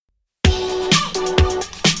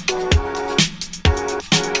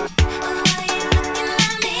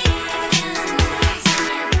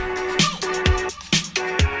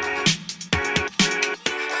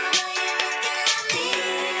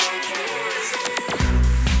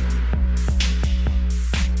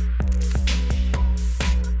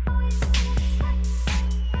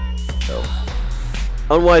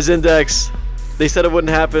Unwise Index. They said it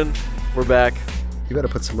wouldn't happen. We're back. You better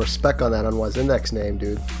put some respect on that Unwise Index name,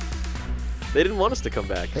 dude. They didn't want us to come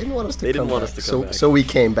back. They didn't want us to come back. back. So we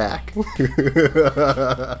came back.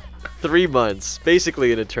 3 months.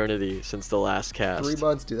 Basically an eternity since the last cast. 3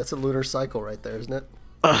 months, dude. That's a lunar cycle right there, isn't it?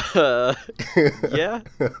 Yeah.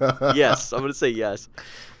 Yes. I'm going to say yes.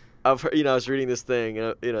 I've heard, I was reading this thing,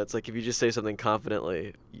 it's like if you just say something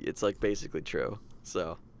confidently, it's like basically true.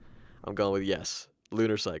 So I'm going with yes.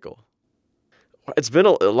 Lunar cycle. It's been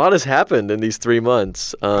a lot has happened in these 3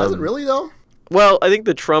 months. Has it really though? Well, I think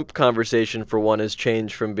the Trump conversation, for one, has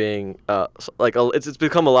changed from being it's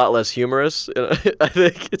become a lot less humorous. I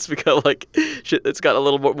think it's become it's got a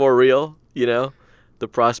little bit more real. The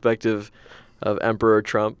prospect of Emperor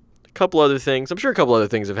Trump. A couple other things. I'm sure a couple other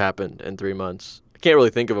things have happened in 3 months. I can't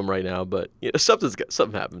really think of them right now, but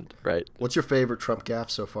something happened, right? What's your favorite Trump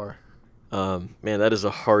gaffe so far? Man, that is a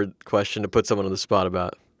hard question to put someone on the spot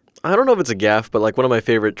about. I don't know if it's a gaffe, but one of my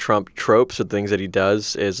favorite Trump tropes or things that he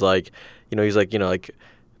does is he's like,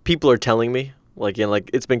 people are telling me,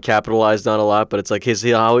 it's been capitalized on a lot, but it's like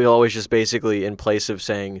he'll always just basically, in place of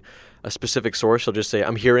saying a specific source, he'll just say,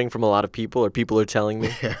 I'm hearing from a lot of people, or people are telling me.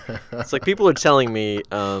 It's like, people are telling me,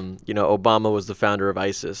 Obama was the founder of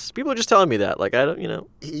ISIS. People are just telling me that. I don't,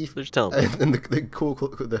 they're just telling me. And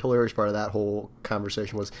the hilarious part of that whole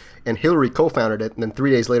conversation was, and Hillary co-founded it, and then 3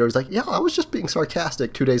 days later, he's like, yeah, I was just being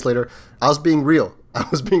sarcastic. 2 days later, I was being real.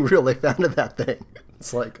 They founded that thing.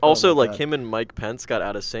 It's like, also, him and Mike Pence got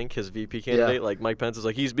out of sync, his VP candidate. Yeah. Mike Pence is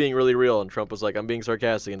like, he's being really real, and Trump was like, I'm being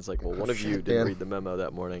sarcastic. And it's like, well, one of you didn't read the memo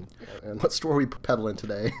that morning. And what store are we peddling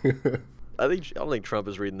today? I don't think Trump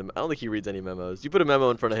is reading them. I don't think he reads any memos. You put a memo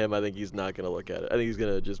in front of him, I think he's not going to look at it. I think he's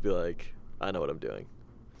going to just be like, I know what I'm doing.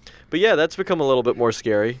 But yeah, that's become a little bit more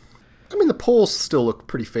scary. I mean, the polls still look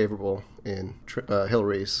pretty favorable in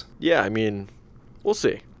Hillary's. Yeah, I mean, we'll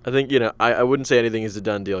see. I think, I wouldn't say anything is a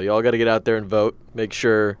done deal. You all got to get out there and vote. Make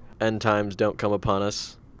sure end times don't come upon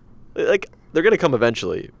us. They're going to come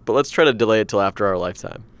eventually, but let's try to delay it till after our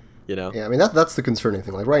lifetime, Yeah, I mean, that's the concerning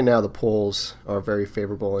thing. Right now, the polls are very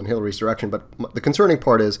favorable in Hillary's direction, but the concerning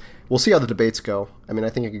part is we'll see how the debates go. I mean, I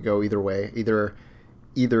think it could go either way.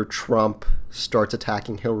 Either Trump starts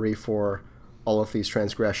attacking Hillary for all of these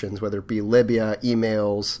transgressions, whether it be Libya,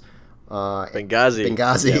 emails, Benghazi.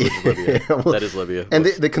 Yeah, that is Libya. And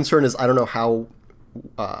the concern is, I don't know how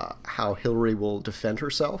Hillary will defend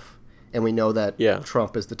herself. And we know that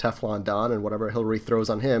Trump is the Teflon Don, and whatever Hillary throws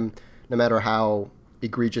on him, no matter how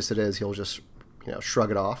egregious it is, he'll just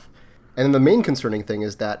shrug it off. And then the main concerning thing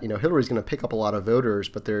is that Hillary's going to pick up a lot of voters,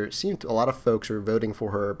 but there seems a lot of folks are voting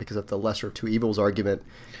for her because of the lesser of two evils argument,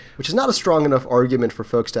 which is not a strong enough argument for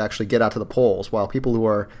folks to actually get out to the polls. While people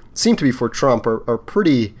who seem to be for Trump are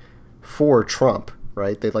pretty for Trump,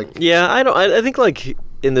 right? I think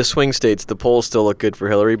in the swing states, the polls still look good for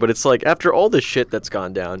Hillary, but it's after all the shit that's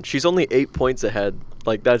gone down, she's only 8 points ahead.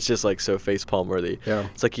 That's just so facepalm worthy. Yeah.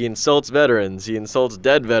 It's he insults veterans, he insults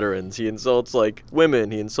dead veterans, he insults women,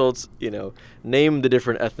 he insults, name the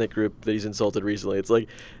different ethnic group that he's insulted recently. It's just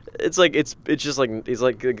he's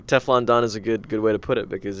Teflon Don is a good way to put it,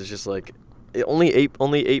 because it's just only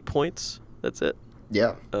eight points. That's it.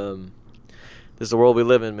 Yeah. This is the world we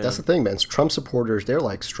live in, man. That's the thing, man. Trump supporters, they're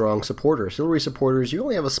strong supporters. Hillary supporters, you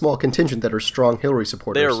only have a small contingent that are strong Hillary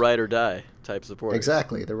supporters. They're ride or die type supporters.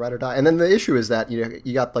 Exactly. They're ride or die. And then the issue is that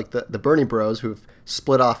you got the Bernie bros who've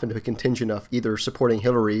split off into a contingent of either supporting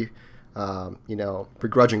Hillary,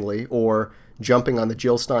 begrudgingly, or jumping on the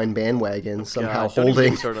Jill Stein bandwagon, somehow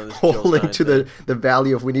holding to the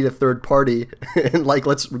value of we need a third party and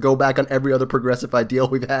let's go back on every other progressive ideal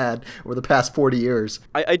we've had over the past 40 years.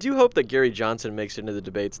 I do hope that Gary Johnson makes it into the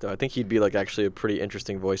debates, though. I think he'd be actually a pretty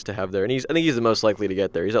interesting voice to have there, and I think he's the most likely to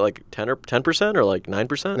get there. He's at 10% or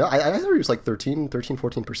 9%. No, I thought he was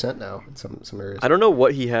 14% now in some areas. I don't know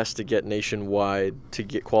what he has to get nationwide to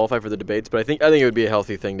qualify for the debates, but I think it would be a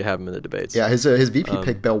healthy thing to have him in the debates. Yeah, his VP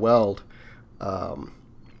pick, Bill Weld,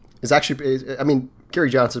 is actually, I mean,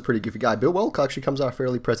 Gary Johnson's a pretty goofy guy. Bill Weld actually comes out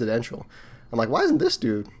fairly presidential. I'm like, why isn't this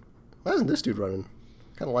dude running?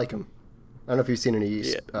 Kind of like him. I don't know if you've seen any.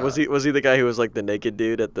 Yeah. Was he the guy who was the naked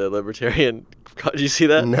dude at the Libertarian? Did you see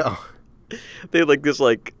that? No. They had this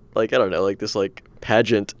I don't know, this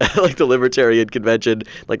pageant at the Libertarian convention.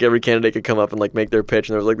 Every candidate could come up and make their pitch,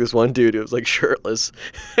 and there was this one dude who was shirtless.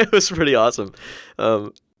 It was pretty awesome.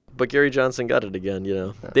 But Gary Johnson got it again,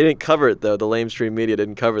 Yeah. They didn't cover it, though. The lamestream media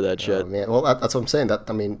didn't cover that shit. Man. Well, that's what I'm saying.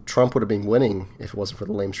 Trump would have been winning if it wasn't for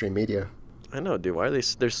the lamestream media. I know, dude. Why are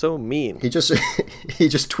they're so mean? He just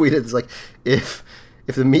tweeted, if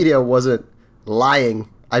the media wasn't lying,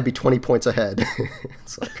 I'd be 20 points ahead.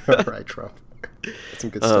 It's all right, Trump. That's some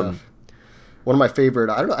good stuff. One of my favorite,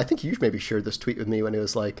 I don't know, I think you maybe shared this tweet with me when it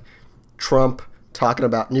was like, Trump talking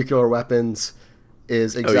about nuclear weapons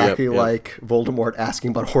is exactly like Voldemort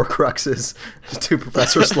asking about Horcruxes to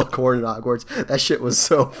Professor Slughorn in Hogwarts. That shit was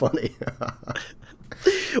so funny.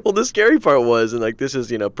 Well, the scary part was, and like this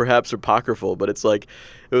is, perhaps apocryphal, but it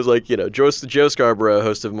was like, Joe Scarborough,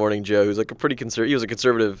 host of Morning Joe, who's like a pretty he was a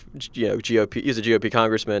conservative, GOP, he's a GOP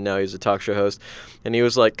congressman, now he's a talk show host, and he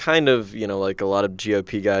was like kind of, like a lot of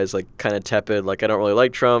GOP guys, like kind of tepid, like I don't really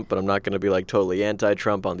like Trump, but I'm not going to be like totally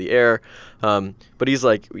anti-Trump on the air. But he's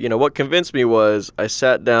like, what convinced me was I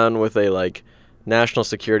sat down with a like national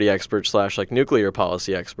security expert / like nuclear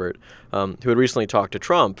policy expert who had recently talked to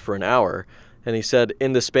Trump for an hour. And he said,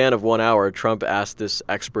 in the span of 1 hour, Trump asked this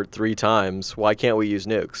expert 3 times, why can't we use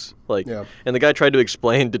nukes? And the guy tried to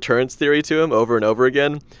explain deterrence theory to him over and over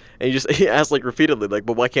again. And he asked like repeatedly, like,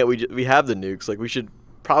 but why can't we have the nukes? Like, we should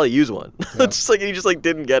probably use one. Yeah. It's just like, he just like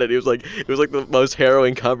didn't get it. It was like the most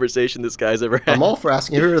harrowing conversation this guy's ever had. I'm all for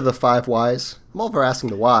asking, you heard of the 5 whys? I'm all for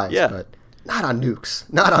asking the whys, but not on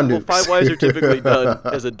nukes. Not on nukes. Well, 5 whys are typically done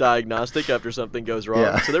as a diagnostic after something goes wrong.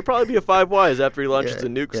 Yeah. So there'll probably be a 5 whys after he launches a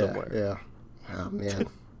nuke somewhere. Yeah. Oh, man.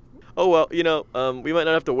 Oh, well, we might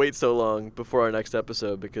not have to wait so long before our next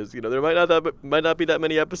episode because, there might not be that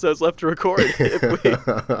many episodes left to record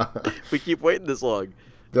if we keep waiting this long.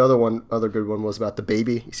 The other good one was about the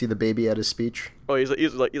baby. You see the baby at his speech? Oh, he's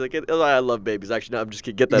like, I love babies. Actually, no, I'm just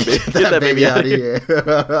kidding. Get that baby out of here.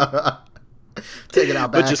 Take it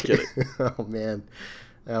out back. But just kidding. Oh, man.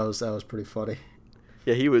 That was pretty funny.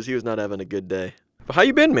 Yeah, he was not having a good day. But how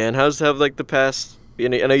you been, man? Have the past... I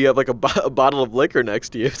know you have like a bottle of liquor next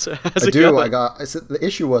to you. So how's it going? The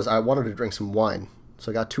issue was I wanted to drink some wine,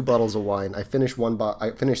 so I got 2 bottles of wine. I finished I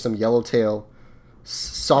finished some Yellowtail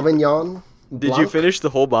Sauvignon Blanc. Did you finish the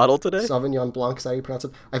whole bottle today? Sauvignon Blanc, is that how you pronounce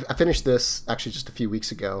it? I finished this actually just a few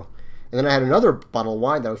weeks ago, and then I had another bottle of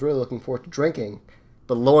wine that I was really looking forward to drinking.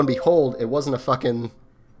 But lo and behold, it wasn't a fucking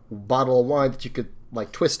bottle of wine that you could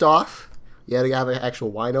like twist off. You had to have an actual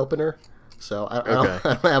wine opener. So I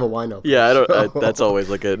don't have a wine opener. Yeah, I don't. That's always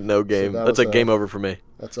like a no game. So that's like game over for me.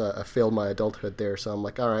 I failed my adulthood there. So I'm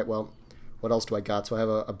like, all right, well, what else do I got? So I have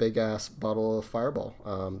a big ass bottle of Fireball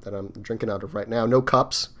that I'm drinking out of right now. No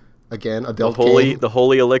cups. Again, adult game. The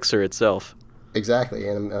holy elixir itself. Exactly,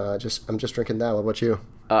 and I'm just drinking that. What about you?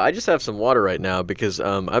 I just have some water right now because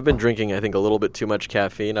I've been drinking, I think, a little bit too much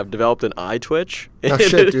caffeine. I've developed an eye twitch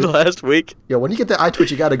dude. The last week. Yeah, when you get the eye twitch,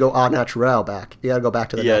 you got to go au naturel back. You got to go back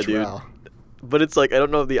to the natural. Dude. But it's like, I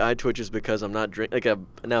don't know if the eye twitch is because I'm not I'm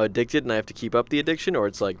now addicted and I have to keep up the addiction, or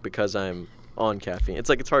it's like because I'm on caffeine. It's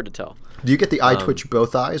like, it's hard to tell. Do you get the eye twitch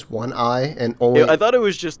both eyes, one eye, and only... I thought it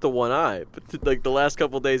was just the one eye, but like the last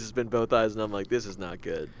couple of days it's been both eyes, and I'm like, this is not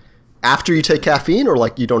good. After you take caffeine, or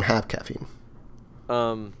like you don't have caffeine?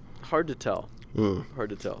 Hard to tell.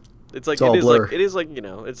 Hard to tell. It's like, it is like,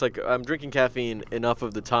 it's like I'm drinking caffeine enough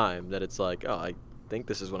of the time that it's like, oh, I think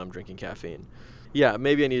this is when I'm drinking caffeine. Yeah,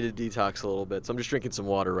 maybe I need to detox a little bit. So I'm just drinking some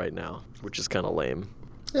water right now, which is kind of lame.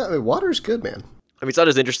 Yeah, I mean, water's good, man. I mean, it's not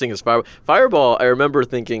as interesting as Fireball. Fireball, I remember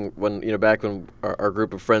thinking when, back when our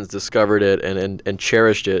group of friends discovered it and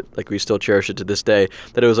cherished it, like we still cherish it to this day,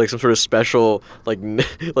 that it was like some sort of special, like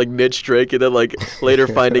niche drink. And then like later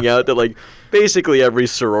finding out that like basically every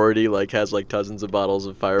sorority like has like dozens of bottles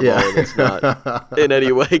of Fireball and it's not in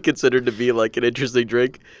any way considered to be like an interesting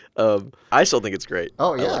drink. I still think it's great.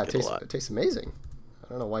 Oh, yeah, it tastes amazing.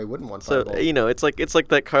 I don't know why you wouldn't want Fireball. So, it's like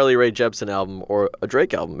that Carly Rae Jepsen album or a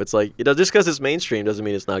Drake album. It's like, just because it's mainstream doesn't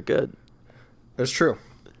mean it's not good. That's true.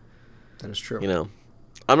 That is true.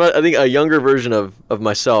 I think a younger version of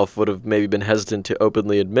myself would have maybe been hesitant to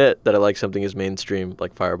openly admit that I like something as mainstream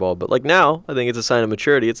like Fireball. But like now, I think it's a sign of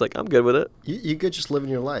maturity. It's like, I'm good with it. You good just living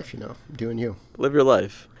your life, doing you. Live your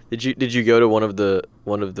life. Did you go to one of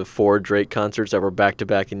the 4 Drake concerts that were back to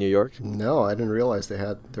back in New York? No, I didn't realize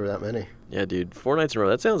there were that many. Yeah, dude, 4 nights in a row.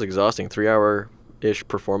 That sounds exhausting. 3-hour-ish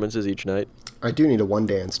performances each night. I do need a one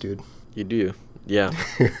dance, dude. You do, yeah.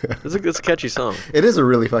 It's a catchy song. It is a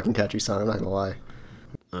really fucking catchy song. I'm not gonna lie.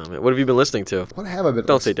 Oh, man. What have you been listening to? What have I been?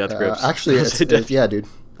 Don't say Death Grips. Actually, yeah, dude.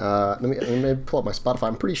 Let me pull up my Spotify.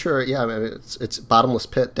 I'm pretty sure. Yeah, it's Bottomless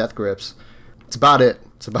Pit, Death Grips. It's about it.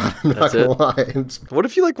 I'm not gonna lie. What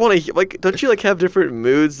if you want to don't you have different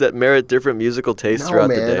moods that merit different musical tastes throughout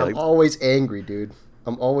the day? I'm always angry, dude.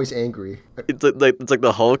 I'm always angry. It's like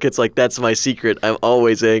the Hulk. It's like, that's my secret. I'm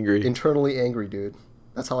always angry. Internally angry, dude.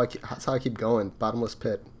 That's how I keep going. Bottomless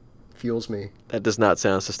Pit fuels me. That does not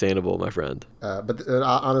sound sustainable, my friend. But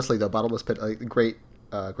honestly, though, Bottomless Pit, great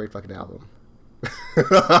fucking album.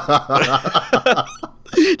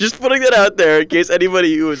 Just putting that out there in case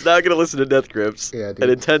anybody who is not going to listen to Death Grips and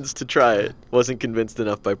intends to try it wasn't convinced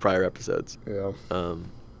enough by prior episodes. Yeah.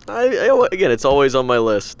 Again, it's always on my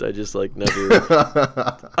list. I just like never,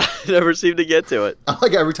 I never seem to get to it. I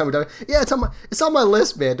like every time we talk. Yeah, it's on my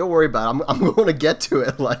list, man. Don't worry about it. I'm going to get to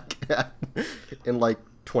it in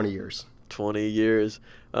 20 years. 20 years.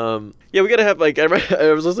 Yeah, we gotta have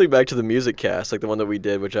I was listening back to the music cast, the one that we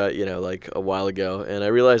did, which I a while ago, and I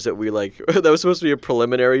realized that we that was supposed to be a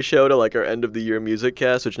preliminary show to our end of the year music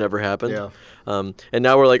cast, which never happened. Yeah. And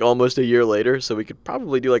now we're almost a year later, so we could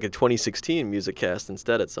probably do a 2016 music cast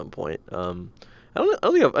instead at some point. I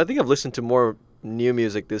think I've listened to more new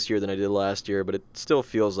music this year than I did last year, but it still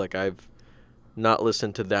feels like I've not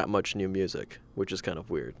listened to that much new music, which is kind of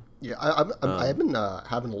weird. Yeah, I've been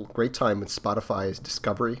having a great time with Spotify's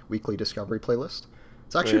weekly Discovery playlist.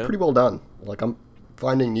 It's actually pretty well done. I'm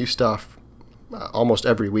finding new stuff almost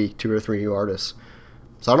every week, 2 or 3 new artists.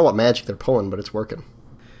 So I don't know what magic they're pulling, but it's working.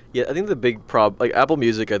 Yeah, I think the big problem, Apple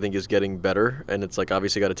Music, I think is getting better, and it's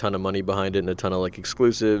obviously got a ton of money behind it and a ton of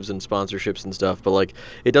exclusives and sponsorships and stuff, but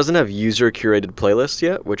it doesn't have user curated playlists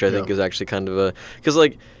yet, which I think is actually kind of because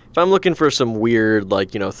if I'm looking for some weird,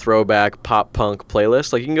 throwback pop punk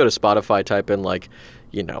playlist, you can go to Spotify, type in,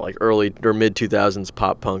 early or mid 2000s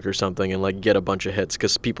pop punk or something and, get a bunch of hits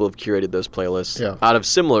because people have curated those playlists out of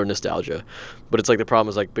similar nostalgia. But it's the problem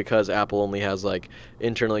is, because Apple only has,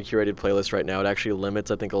 internally curated playlists right now, it actually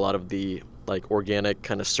limits, I think, a lot of the, organic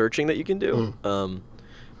kind of searching that you can do.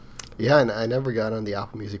 Yeah, and I never got on the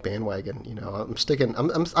Apple Music bandwagon.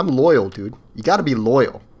 I'm loyal, dude. You got to be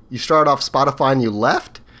loyal. You started off Spotify and you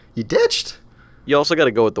left? You ditched? You also got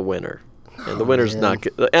to go with the winner, and the winner's not.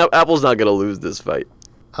 Apple's not going to lose this fight.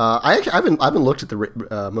 I haven't looked at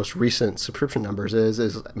the most recent subscription numbers.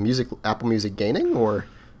 Is Apple Music gaining or?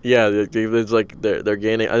 Yeah, it's they're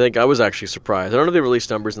gaining. I think I was actually surprised. I don't know if they released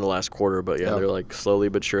numbers in the last quarter, but they're slowly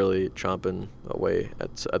but surely chomping away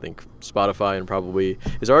at I think Spotify and probably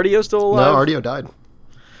is RDO still alive? No, RDO died.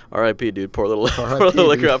 R.I.P. dude. Poor little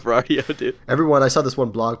liquor out for RDO, dude. Everyone, I saw this one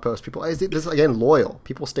blog post. People, this is again loyal.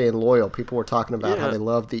 People staying loyal. People were talking about how they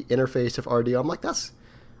love the interface of RDO. I'm like,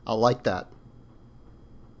 I like that.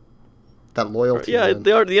 That loyalty. Yeah, man.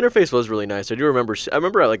 the interface was really nice. I do remember. I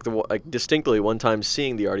remember distinctly one time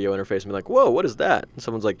seeing the RDO interface and being like, "Whoa, what is that?" And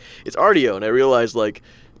someone's like, "It's RDO," and I realized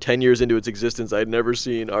 10 years into its existence, I had never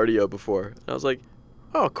seen RDO before. And I was like,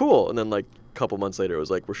 "Oh, cool!" And then a couple months later, it was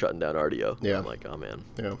we're shutting down RDO. Yeah. I'm like, oh man.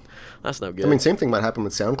 Yeah. That's not good. I mean, same thing might happen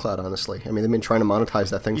with SoundCloud, honestly. I mean, they've been trying to monetize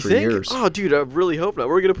that thing for think? years. Oh, dude, I really hope not.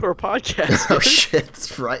 Where are we going to put our podcast? Oh, shit.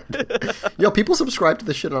 That's right. People subscribe to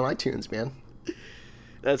this shit on iTunes, man.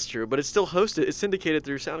 That's true, but it's still hosted. It's syndicated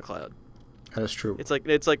through SoundCloud. That is true. It's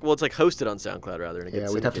hosted on SoundCloud rather. And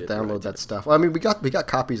yeah, we'd have to download that stuff. Well, I mean, we got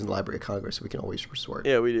copies in the Library of Congress, so we can always resort.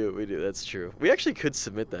 Yeah, we do. That's true. We actually could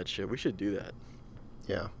submit that shit. We should do that.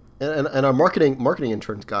 Yeah. And our marketing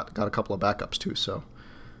interns got a couple of backups too, so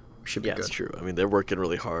we should be good. Yeah, it's true. I mean, they're working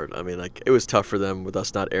really hard. I mean, it was tough for them with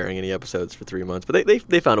us not airing any episodes for 3 months, but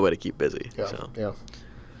they found a way to keep busy. Yeah, so. yeah.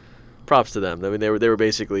 Props to them. I mean, they were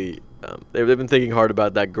basically they've been thinking hard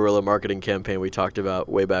about that guerrilla marketing campaign we talked about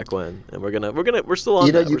way back when, and we're still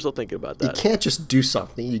on that. We're still thinking about that. You can't just do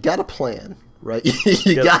something. You got to plan, right?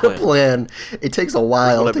 you got to plan. It takes a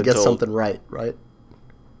while to get something right?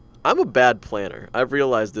 I'm a bad planner. I've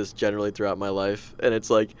realized this generally throughout my life, and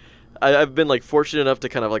it's I've been fortunate enough to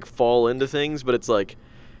kind of fall into things, but it's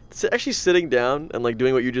actually sitting down and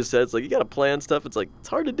doing what you just said. It's you got to plan stuff. It's it's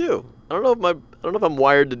hard to do. I don't know if I'm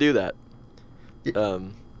wired to do that. You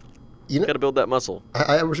got to build that muscle.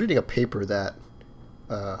 I was reading a paper that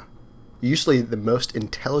usually the most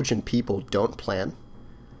intelligent people don't plan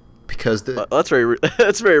because that's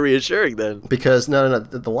very reassuring then. Because no.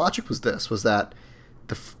 The logic was that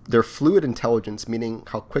their fluid intelligence, meaning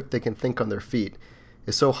how quick they can think on their feet,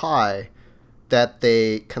 is so high that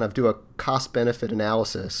they kind of do a cost-benefit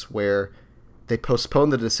analysis where they postpone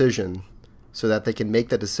the decision so that they can make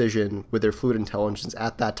the decision with their fluid intelligence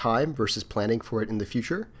at that time versus planning for it in the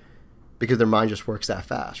future, because their mind just works that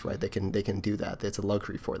fast, right? They can do that. It's a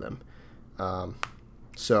luxury for them.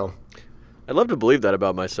 So I'd love to believe that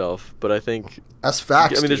about myself, but I think that's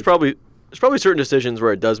facts. I mean, there's probably certain decisions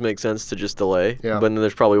where it does make sense to just delay, but then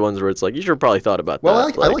there's probably ones where it's you should have probably thought about that.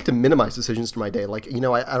 Well, I like to minimize decisions to my day. I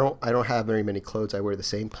don't have very many clothes. I wear the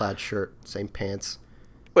same plaid shirt, same pants.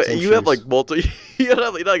 But you have multiple. You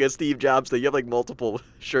have like a Steve Jobs thing. You have multiple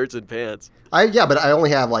shirts and pants. But I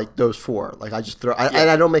only have those 4. I just throw. And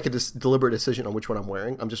I don't make a deliberate decision on which one I'm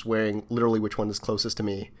wearing. I'm just wearing literally which one is closest to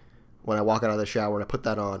me when I walk out of the shower, and I put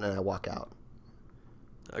that on and I walk out.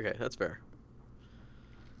 Okay, that's fair.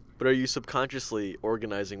 But are you subconsciously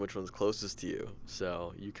organizing which one's closest to you?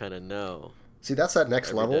 So you kind of know. See, that's that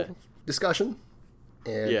next level discussion.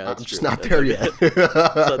 And yeah, I'm just true. Not there yet.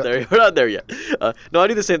 We're not there yet. No, I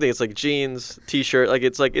do the same thing. It's like jeans, t-shirt. Like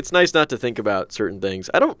it's nice not to think about certain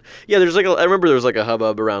things. I don't. Yeah, there's like I remember there was like a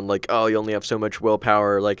hubbub around like, oh, you only have so much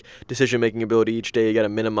willpower, like decision making ability each day. You got to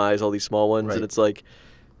minimize all these small ones, right. And it's like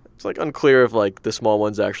unclear if like the small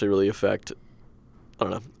ones actually really affect. I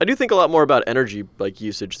don't know. I do think a lot more about energy like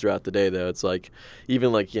usage throughout the day though. It's like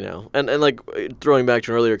even like, you know, and like throwing back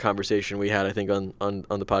to an earlier conversation we had I think on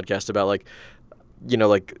the podcast about like, you know,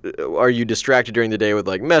 like, are you distracted during the day with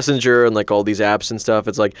like Messenger and like all these apps and stuff?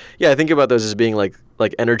 It's like, yeah, I think about those as being like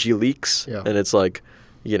energy leaks, and it's like,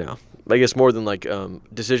 you know, I guess more than like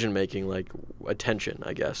decision making, like attention,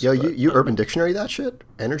 I guess. Yo, you Urban Dictionary that shit?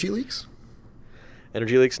 Energy leaks?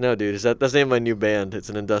 Energy leaks? No, dude. That's the name of my new band. It's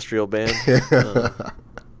an industrial band.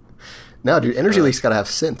 No, dude. Energy leaks gotta have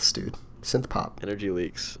synths, dude. Synth pop. Energy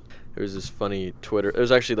leaks. There was this funny Twitter. It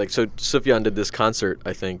was actually like, so Sufjan did this concert,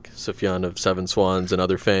 I think, Sufjan of Seven Swans and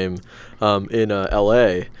other fame, in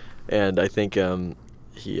L.A. And I think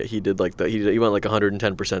he did like he went like 110%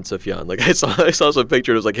 Sufjan. Like I saw some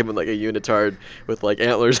picture. It was like him in like a unitard with like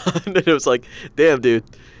antlers on, and it was like, damn, dude,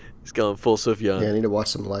 he's going full Sufjan. Yeah, I need to watch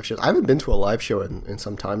some live shows. I haven't been to a live show in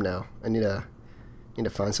some time now. I need to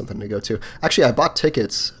find something to go to. Actually, I bought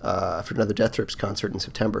tickets for another Death Grips concert in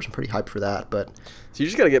September, so I'm pretty hyped for that. But so you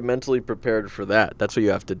just got to get mentally prepared for that. That's what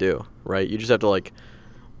you have to do, right? You just have to like,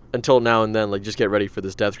 until now and then, like just get ready for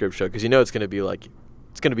this Death Grips show because you know it's going to be like,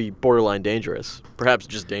 it's going to be borderline dangerous, perhaps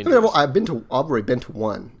just dangerous. I mean, well, I've already been to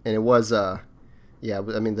one, and it was yeah.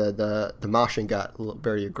 I mean the moshing got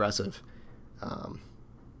very aggressive, but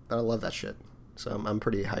I love that shit, so I'm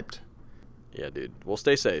pretty hyped. Yeah, dude. Well,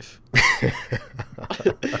 stay safe.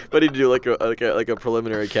 But you do like a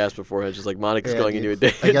preliminary cast beforehand, just like Monica's going into a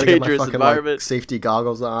dangerous get my fucking, environment. Like, safety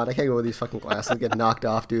goggles on. I can't go with these fucking glasses. Get knocked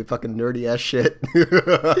off, dude. Fucking nerdy ass shit.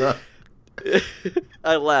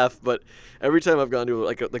 I laugh, but every time I've gone to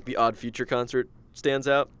like the Odd Future concert stands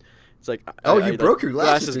out. It's like you broke your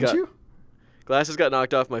glasses, didn't you? Glasses got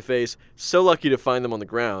knocked off my face. So lucky to find them on the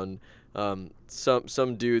ground.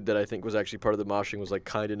 Some dude that I think was actually part of the moshing was like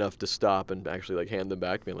kind enough to stop and actually like hand them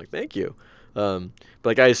back to me. I'm like, thank you. But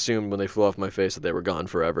like I assumed when they flew off my face that they were gone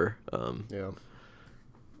forever. Yeah.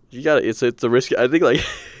 You got it's a risk. I think like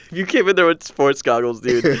if you came in there with sports goggles,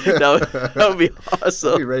 dude, that would be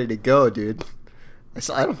awesome. I'll be ready to go, dude.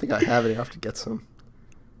 I don't think I have any. I have to get some.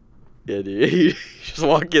 Yeah, dude. You just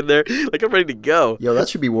walk in there like I'm ready to go. Yo, that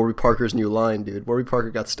should be Warby Parker's new line, dude. Warby Parker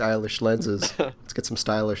got stylish lenses. Let's get some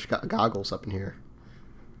stylish goggles up in here.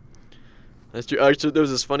 That's true. Actually, there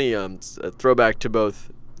was this funny throwback to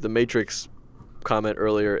both the Matrix comment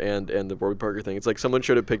earlier and the Warby Parker thing. It's like someone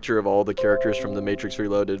showed a picture of all the characters from the Matrix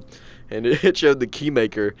Reloaded, and it showed the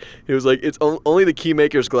Keymaker. It was like it's only the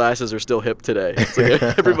Keymaker's glasses are still hip today. It's like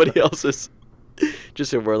everybody else is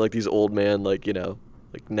just wearing like these old man, like, you know,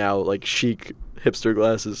 like now like chic hipster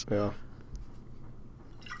glasses. Yeah.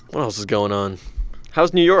 What else is going on?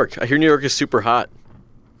 How's New York? I hear New York is super hot.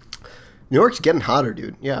 New York's getting hotter,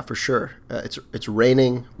 dude. Yeah, for sure. It's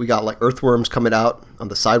raining. We got like earthworms coming out on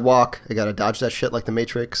the sidewalk. I gotta dodge that shit like the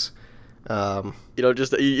Matrix. You know,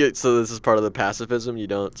 so this is part of the pacifism. You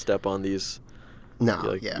don't step on these. No,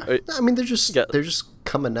 like, yeah. I mean, they're just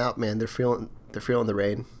coming out, man. They're feeling the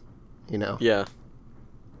rain. You know. Yeah.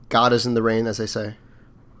 God is in the rain, as they say.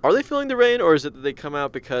 Are they feeling the rain, or is it that they come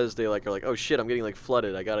out because they like are like, oh shit, I'm getting like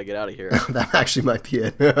flooded. I gotta get out of here. That actually might be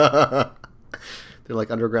it. They're like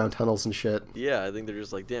underground tunnels and shit. Yeah, I think they're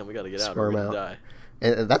just like, damn, we gotta get out. We're gonna die.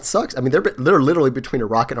 And that sucks. I mean, they're literally between a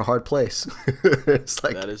rock and a hard place. It's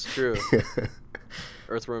like, that is true.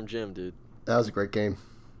 Earthworm Jim, dude. That was a great game.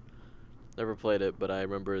 Never played it, but I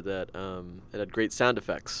remember that it had great sound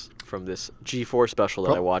effects from this G4 special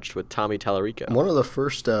that I watched with Tommy Tallarico. One of the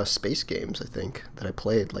first space games, I think, that I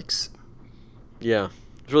played. Yeah,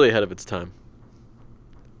 it's really ahead of its time.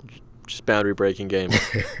 Just boundary-breaking game.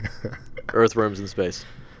 Earthworms in space.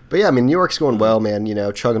 But yeah, I mean, New York's going well, man. You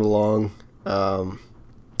know, chugging along.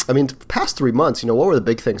 I mean, the past 3 months, you know, what were the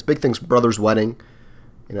big things? Big things, brother's wedding.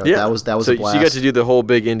 You know, that was a blast. So you got to do the whole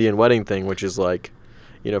big Indian wedding thing, which is like,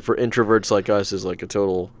 you know, for introverts like us, is like a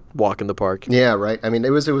total walk in the park. Yeah, right. I mean,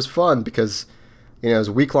 it was fun because, you know, it was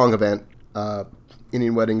a week-long event.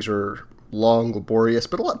 Indian weddings are long, laborious,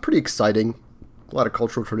 but pretty exciting. A lot of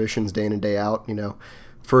cultural traditions day in and day out, you know.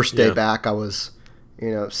 First day back, I was,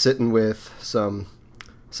 you know, sitting with some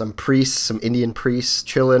priests, some Indian priests,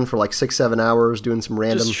 chilling for like 6-7 hours, doing some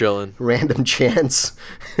random chants.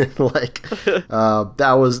 Like,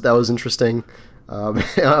 that was interesting.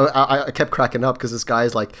 I kept cracking up because this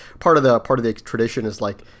guy's like part of the tradition is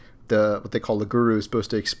like what they call the guru is supposed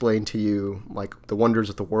to explain to you like the wonders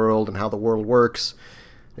of the world and how the world works.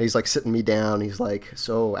 And he's like sitting me down. He's like,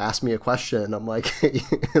 so ask me a question. I'm like,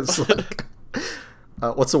 it's like,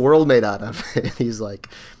 what's the world made out of? And he's like,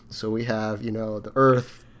 so we have, the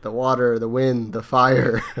earth, the water, the wind, the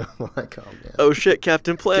fire. I'm like, oh man. Oh shit,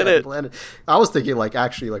 Captain Planet. I was thinking like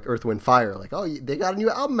actually like Earth, Wind, Fire. Like, oh, they got a new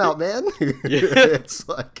album out, man. Yeah. It's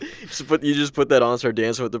like you just put that on, start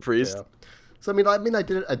dancing with the priest. Yeah. So I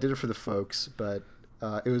did it for the folks, but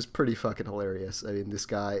it was pretty fucking hilarious. I mean, this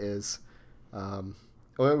guy is.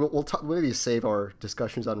 We'll maybe save our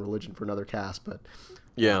discussions on religion for another cast, but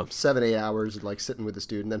yeah, 7-8 hours like sitting with this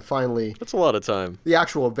dude, and then finally that's a lot of time. The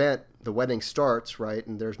actual event, the wedding starts, right,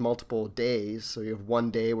 and there's multiple days. So you have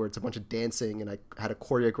one day where it's a bunch of dancing, and I had to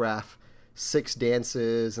choreograph 6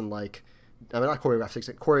 dances, and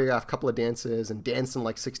choreograph a couple of dances, and dance in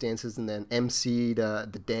like 6 dances, and then emceed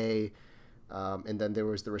the day. And then there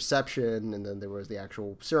was the reception, and then there was the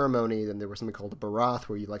actual ceremony. Then there was something called a barath,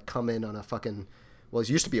 where you like come in on a fucking, well, it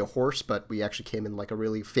used to be a horse, but we actually came in like a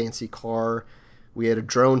really fancy car. We had a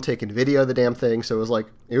drone taking video of the damn thing, so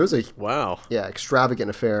it was a wow, yeah, extravagant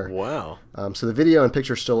affair. Wow. So the video and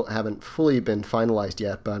pictures still haven't fully been finalized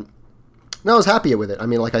yet, but no, I was happy with it. I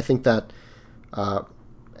mean, like I think that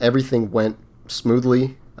everything went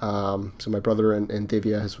smoothly. So my brother and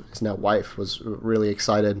Divya, his now wife, was really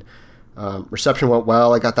excited. Reception went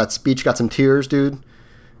well. I got that speech, got some tears, dude.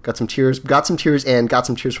 Got some tears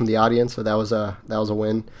from the audience. So that was a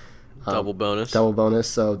win. Double bonus.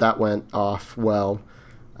 So that went off well.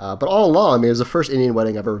 But all along, I mean, it was the first Indian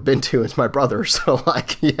wedding I've ever been to. It's my brother, so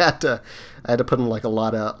like I had to put in like a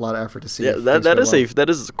lot of effort to see. Yeah, that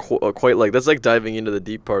is quite like that's like diving into the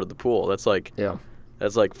deep part of the pool. That's like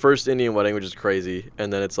that's like first Indian wedding, which is crazy,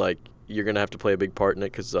 and then it's like you're gonna have to play a big part in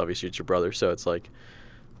it because obviously it's your brother. So it's like.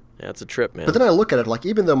 Yeah, it's a trip, man. But then I look at it, like,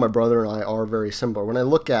 even though my brother and I are very similar, when I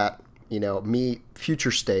look at, me,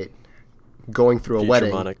 future state, going through a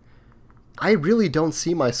wedding, I really don't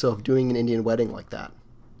see myself doing an Indian wedding like that,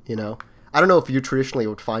 I don't know if you traditionally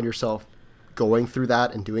would find yourself going through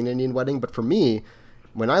that and doing an Indian wedding, but for me,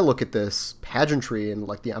 when I look at this pageantry and,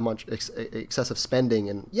 like, how much excessive spending,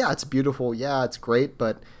 and, yeah, it's beautiful, yeah, it's great,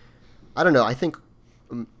 but I don't know, I think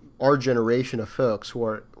our generation of folks who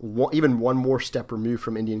are even one more step removed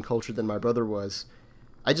from Indian culture than my brother was,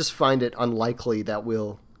 I just find it unlikely that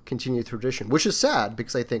we'll continue the tradition, which is sad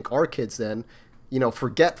because I think our kids then,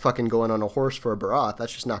 forget fucking going on a horse for a barath.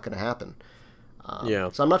 That's just not going to happen.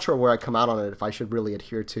 So I'm not sure where I come out on it if I should really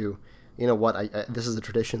adhere to, this is a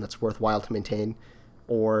tradition that's worthwhile to maintain,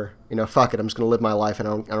 or fuck it, I'm just going to live my life and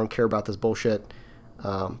I don't care about this bullshit.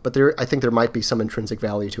 But I think there might be some intrinsic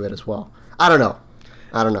value to it as well. I don't know.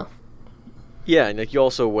 Yeah, and like you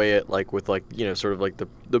also weigh it like with like sort of like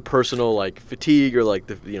the personal like fatigue or like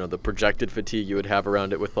the the projected fatigue you would have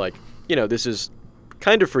around it with like this is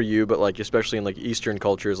kind of for you, but like especially in like Eastern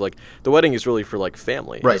cultures, like the wedding is really for like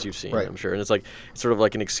family, right, as you've seen, right. I'm sure, and it's sort of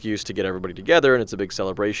like an excuse to get everybody together, and it's a big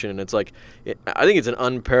celebration, and it's like I think it's an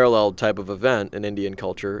unparalleled type of event in Indian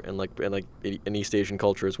culture and like in East Asian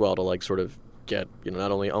culture as well to like sort of get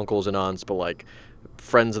not only uncles and aunts but like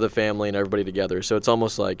friends of the family and everybody together. So it's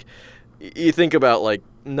almost like you think about like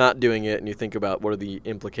not doing it and you think about what are the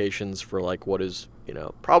implications for like what is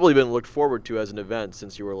probably been looked forward to as an event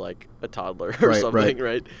since you were like a toddler or something,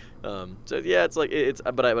 right? So yeah, it's like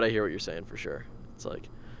but I hear what you're saying for sure. It's like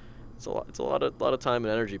it's a lot of time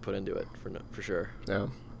and energy put into it for sure. Yeah,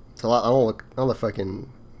 it's a lot. All the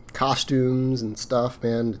fucking costumes and stuff,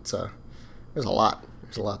 man. There's a lot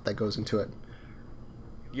that goes into it.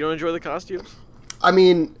 You don't enjoy the costumes? I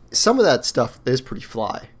mean, some of that stuff is pretty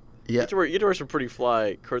fly. Yeah. You get to wear some pretty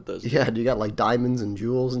fly kurtas. Yeah, you got like diamonds and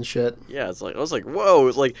jewels and shit. Yeah, it's like I was like, whoa!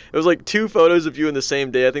 It was like 2 photos of you in the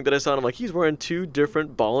same day. I think that I saw, and I'm like, he's wearing 2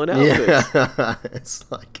 different ballin' outfits. Yeah, it's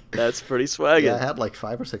like that's pretty swaggin'. Yeah, I had like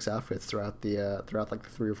 5 or 6 outfits throughout like the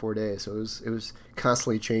 3 or 4 days. So it was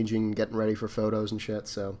constantly changing, getting ready for photos and shit.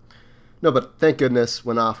 So no, but thank goodness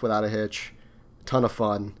went off without a hitch. Ton of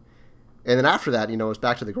fun. And then after that, it was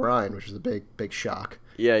back to the grind, which was a big shock.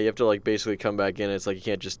 Yeah, you have to like basically come back in. It's like you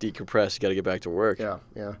can't just decompress. You got to get back to work.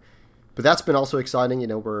 Yeah. But that's been also exciting.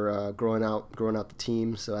 We're growing out the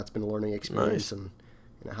team, so that's been a learning experience. Nice. And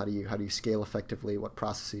how do you scale effectively? What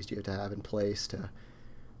processes do you have to have in place to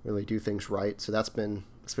really do things right? So it's been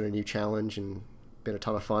a new challenge and been a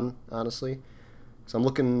ton of fun, honestly. So I'm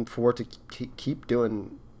looking forward to keep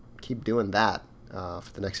doing that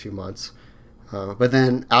for the next few months. But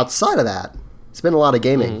then outside of that, it's been a lot of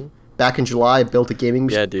gaming. Mm-hmm. Back in July, I built a gaming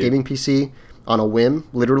PC on a whim,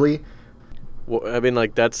 literally. Well, I mean,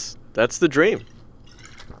 like that's the dream.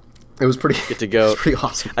 It was pretty. Get to go. It was pretty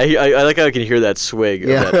awesome. I like how I can hear that swig of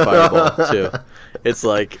that fireball too. It's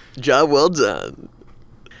like job well done.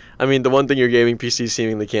 I mean, the one thing your gaming PC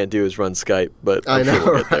seemingly can't do is run Skype, but I know,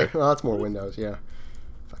 we'll right? Well, that's more Windows, yeah.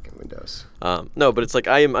 Fucking Windows. No, but it's like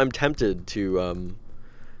I'm tempted to.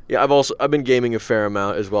 Yeah, I've been gaming a fair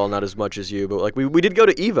amount as well, not as much as you, but like we did go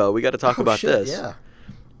to Evo. We got to talk about shit, this. Yeah.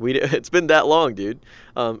 It's been that long, dude.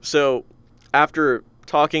 So after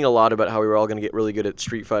talking a lot about how we were all going to get really good at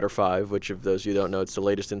Street Fighter V, which, if those of you don't know, it's the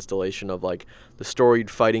latest installation of like the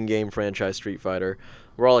storied fighting game franchise Street Fighter.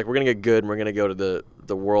 We're all like, we're going to get good, and we're going to go to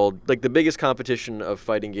the world, like the biggest competition of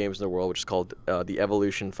fighting games in the world, which is called the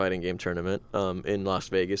Evolution Fighting Game Tournament in Las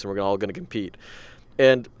Vegas, and we're all going to compete.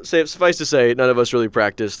 And suffice to say, none of us really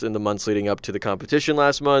practiced in the months leading up to the competition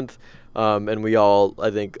last month, and we all,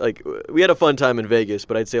 I think, like we had a fun time in Vegas,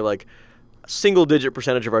 but I'd say like single-digit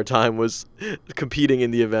percentage of our time was competing in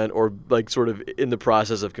the event or like sort of in the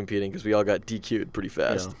process of competing because we all got DQ'd pretty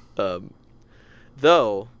fast. Yeah.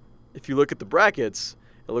 Though, if you look at the brackets,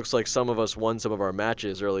 it looks like some of us won some of our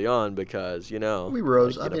matches early on because, we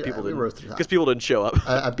rose. Like, we rose because people didn't show up.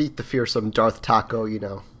 I beat the fearsome Darth Taco,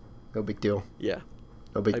 no big deal. Yeah.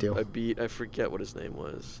 No big deal. I forget what his name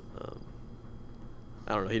was.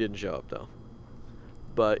 I don't know. He didn't show up though.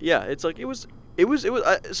 But yeah, it's like it was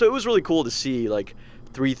so it was really cool to see like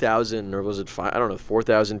 3,000 or was it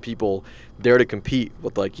 4,000 people there to compete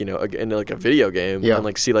with like, in like a video game and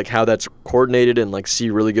like see like how that's coordinated and like see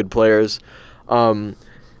really good players. It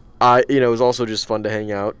was also just fun to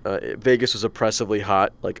hang out. Vegas was oppressively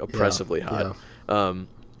hot.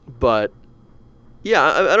 But yeah,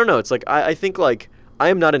 I don't know. It's like I think like I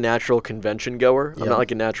am not a natural convention goer. I'm not like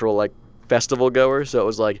a natural like festival goer. So it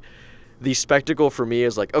was like the spectacle for me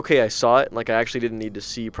is like, okay, I saw it. And, like I actually didn't need to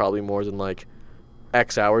see probably more than like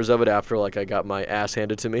X hours of it after like I got my ass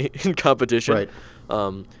handed to me in competition. Right.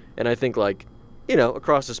 And I think like,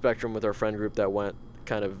 across the spectrum with our friend group that went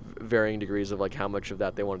kind of varying degrees of like how much of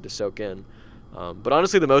that they wanted to soak in. But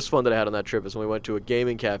honestly, the most fun that I had on that trip is when we went to a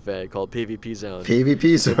gaming cafe called PvP Zone.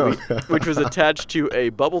 PvP Zone. which was attached to a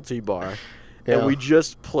bubble tea bar. Yeah. And we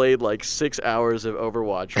just played like 6 hours of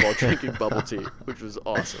Overwatch while drinking bubble tea, which was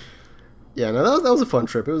awesome. Yeah, no, that was a fun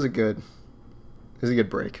trip. It was a good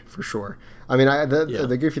break for sure. I mean,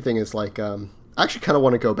 the goofy thing is like, I actually kind of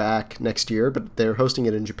want to go back next year, but they're hosting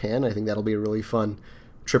it in Japan. I think that'll be a really fun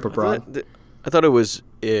trip abroad. I thought it was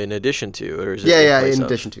in addition to, or is it? In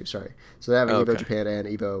addition to. Sorry. So they have Evo Japan and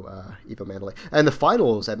Evo Mandalay, and the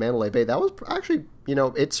finals at Mandalay Bay. That was actually,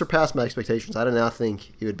 it surpassed my expectations. I did not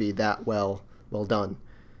think it would be that well done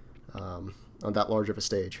on that large of a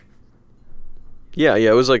stage. Yeah,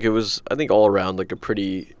 it was I think all around like a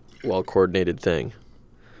pretty well coordinated thing.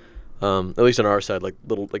 At least on our side, like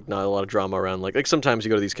little like not a lot of drama around like sometimes you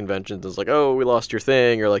go to these conventions and it's like, oh, we lost your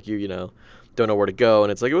thing, or like you don't know where to go,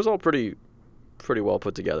 and it's like it was all pretty well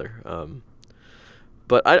put together.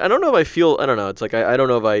 But I don't know if I feel, I don't know, it's like I don't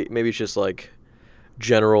know if maybe it's just like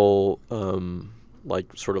general like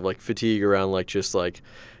sort of like fatigue around like just like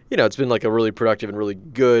it's been like a really productive and really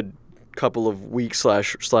good couple of weeks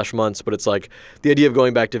slash months, but it's like the idea of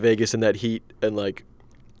going back to Vegas in that heat and like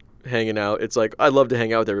hanging out, it's like I'd love to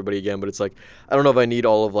hang out with everybody again, but it's like I don't know if I need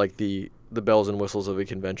all of like the bells and whistles of a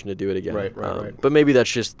convention to do it again. Right. But maybe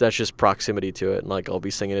that's just proximity to it, and like I'll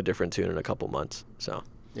be singing a different tune in a couple months. So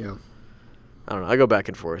yeah, I don't know. I go back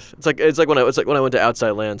and forth. It's like when I went to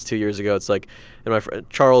Outside Lands 2 years ago. It's like, and my friend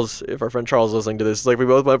Charles, if our friend Charles is listening to this, it's like we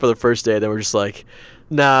both went for the first day, then we're just like,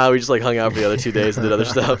 nah, we just like hung out for the other 2 days and did other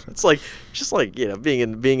stuff. It's like just like being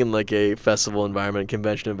in like a festival environment,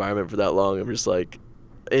 convention environment for that long. I'm just like,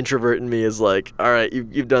 introvert in me is like, all right,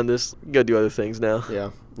 you've done this, go do other things now.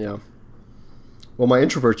 Yeah. Well, my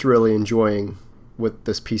introvert's really enjoying with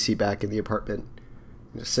this PC back in the apartment.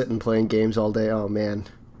 Just sitting playing games all day. Oh man,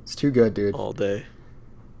 it's too good, dude. All day.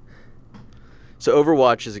 So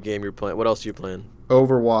Overwatch is a game you're playing. What else are you playing?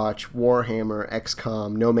 Overwatch, Warhammer,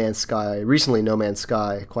 XCOM, No Man's Sky. Recently, No Man's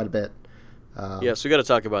Sky, quite a bit. So we got to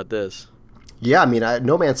talk about this. Yeah, I mean,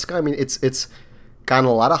 No Man's Sky. I mean, it's gotten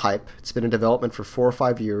a lot of hype. It's been in development for 4 or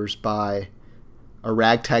 5 years by a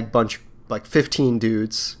ragtag bunch, like 15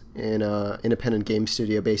 dudes in a independent game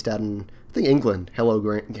studio based out in, I think, England. Hello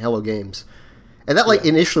Games. And that, like,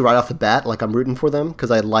 initially right off the bat, like, I'm rooting for them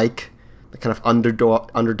because I like the kind of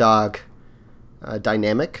underdog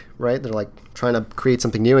dynamic, right? They're, like, trying to create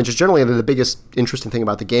something new. And just generally, the biggest interesting thing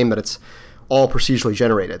about the game that it's all procedurally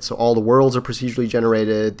generated. So all the worlds are procedurally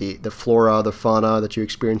generated, the flora, the fauna that you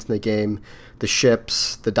experience in the game, the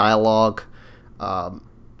ships, the dialogue, all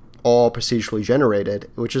procedurally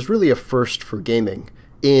generated, which is really a first for gaming.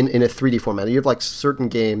 in a 3D format. You have like certain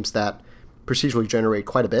games that procedurally generate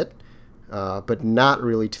quite a bit, but not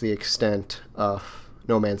really to the extent of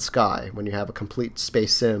No Man's Sky, when you have a complete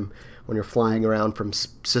space sim, when you're flying around from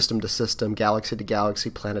system to system, galaxy to galaxy,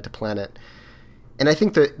 planet to planet. And I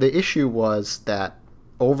think the issue was that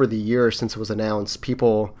over the years since it was announced,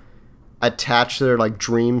 people attached their like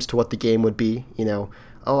dreams to what the game would be. You know,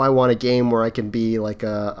 oh, I want a game where I can be like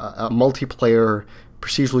a multiplayer,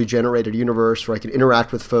 procedurally generated universe where I can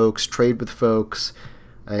interact with folks, trade with folks,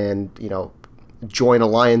 and, you know, join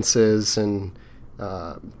alliances and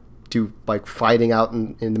do like fighting out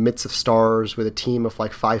in the midst of stars with a team of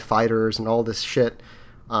like 5 fighters and all this shit.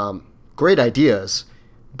 Great ideas,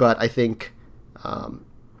 but I think, and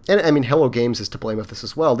I mean, Hello Games is to blame of this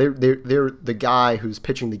as well. They're the guy who's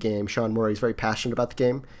pitching the game, Sean Murray, is very passionate about the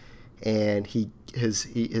game, and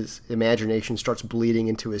his imagination starts bleeding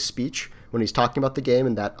into his speech when he's talking about the game,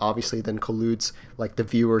 and that obviously then colludes like the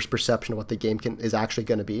viewer's perception of what the game is actually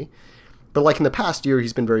going to be. But like in the past year,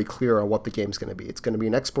 he's been very clear on what the game's going to be. It's going to be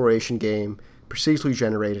an exploration game, procedurally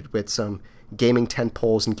generated with some gaming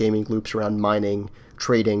tentpoles and gaming loops around mining,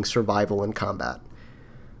 trading, survival, and combat.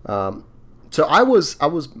 So I was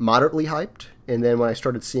moderately hyped, and then when I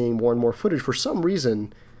started seeing more and more footage, for some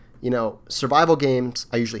reason, you know, survival games,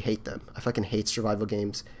 I usually hate them. I fucking hate survival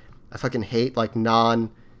games. I fucking hate like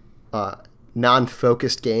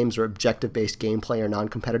non-focused games or objective-based gameplay or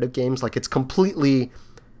non-competitive games. Like, it's completely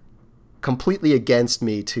against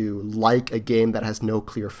me to like a game that has no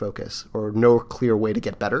clear focus or no clear way to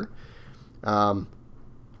get better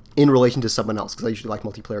in relation to someone else, because I usually like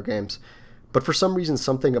multiplayer games. But for some reason,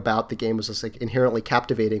 something about the game was just like inherently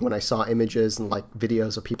captivating when I saw images and like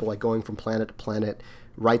videos of people like going from planet to planet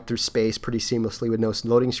right through space pretty seamlessly with no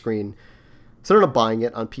loading screen. So I ended up buying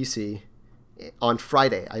it on PC on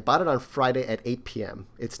Friday. I bought it on Friday at 8 p.m.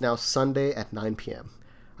 It's now Sunday at 9 p.m.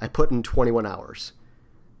 I put in 21 hours.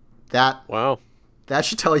 That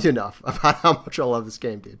should tell you enough about how much I love this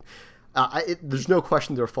game, dude. There's no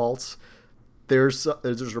question they're faults. There's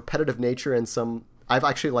repetitive nature and some. I've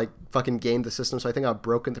actually like fucking gamed the system, so I think I've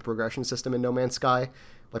broken the progression system in No Man's Sky.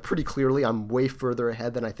 Like pretty clearly, I'm way further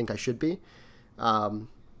ahead than I think I should be. And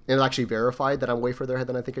it actually verified that I'm way further ahead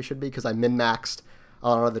than I think I should be, because I min-maxed a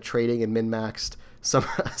lot of the trading and min-maxed some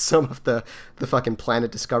of the fucking planet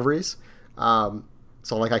discoveries.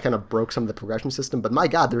 So like I kind of broke some of the progression system. But my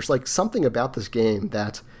God, there's like something about this game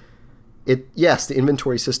that yes, the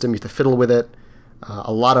inventory system, you have to fiddle with it.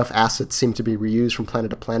 A lot of assets seem to be reused from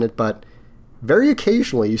planet to planet, but very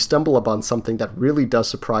occasionally you stumble upon something that really does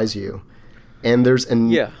surprise you. And there's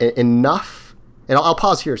enough, and I'll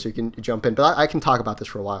pause here so you can jump in, but I can talk about this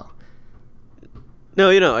for a while.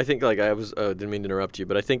 No, you know, I think like I was didn't mean to interrupt you,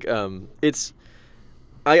 but I think it's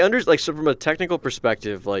so from a technical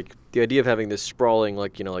perspective, like the idea of having this sprawling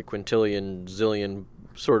like, you know, like quintillion zillion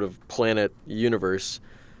sort of planet universe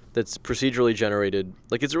that's procedurally generated,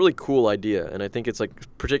 like it's a really cool idea, and I think it's like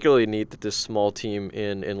particularly neat that this small team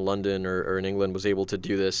in London or in England was able to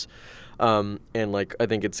do this, and like I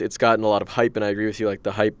think it's gotten a lot of hype, and I agree with you, like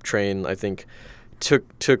the hype train I think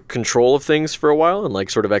took control of things for a while, and like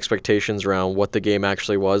sort of expectations around what the game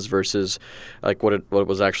actually was versus like what it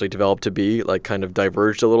was actually developed to be, like kind of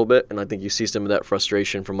diverged a little bit, and I think you see some of that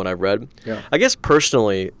frustration from what I've read. Yeah. I guess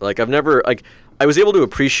personally, like I was able to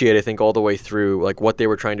appreciate, I think, all the way through like what they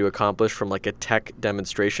were trying to accomplish from like a tech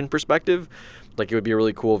demonstration perspective. Like it would be a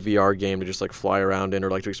really cool VR game to just like fly around in or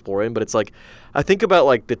like to explore in. But it's like I think about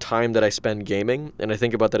like the time that I spend gaming, and I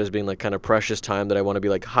think about that as being like kind of precious time that I want to be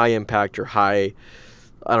like high impact or high,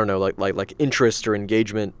 I don't know, like interest or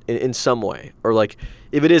engagement in some way. Or like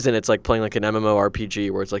if it isn't, it's like playing like an MMORPG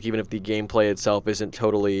where it's like even if the gameplay itself isn't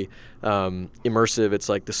totally immersive, it's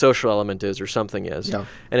like the social element is or something is. Yeah.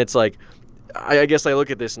 And it's like I guess I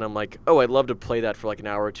look at this and I'm like, oh, I'd love to play that for like an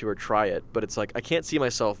hour or two or try it. But it's like I can't see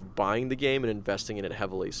myself buying the game and investing in it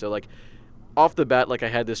heavily. So like off the bat, like I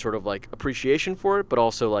had this sort of like appreciation for it, but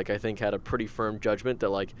also like I think had a pretty firm judgment that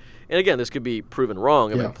like, and again, this could be proven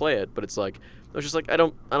wrong if I play it, but it's like, I was just like, I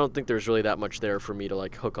don't think there's really that much there for me to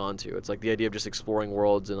like hook onto. It's like the idea of just exploring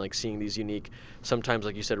worlds and like seeing these unique, sometimes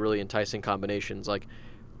like you said, really enticing combinations. Like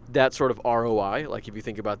that sort of ROI, like if you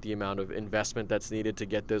think about the amount of investment that's needed to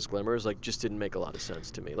get those glimmers, like just didn't make a lot of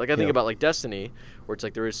sense to me. Like I think about like Destiny, where it's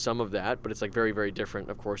like there is some of that, but it's like very, very different,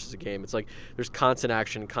 of course, as a game. It's like there's constant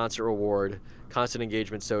action, constant reward, constant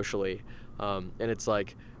engagement socially, and it's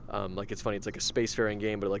like it's funny, it's like a spacefaring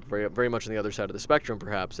game, but like very, very much on the other side of the spectrum,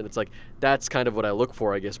 perhaps. And it's like that's kind of what I look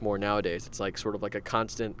for, I guess, more nowadays. It's like sort of like a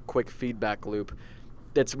constant, quick feedback loop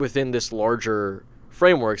that's within this larger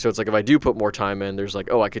framework. So it's like if I do put more time in, there's like,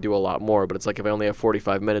 oh, I could do a lot more. But it's like if I only have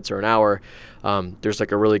 45 minutes or an hour, there's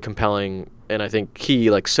like a really compelling and I think key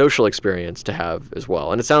like social experience to have as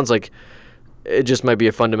well. And it sounds like it just might be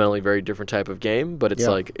a fundamentally very different type of game, but it's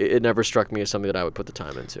like it never struck me as something that I would put the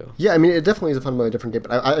time into. Yeah, I mean, it definitely is a fundamentally different game.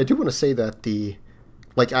 But I do want to say that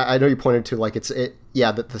I know you pointed to like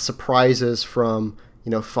that the surprises from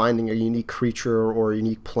finding a unique creature or a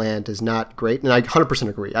unique plant is not great, and I 100%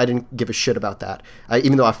 agree. I didn't give a shit about that,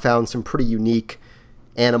 even though I found some pretty unique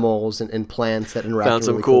animals and plants that interact. Found in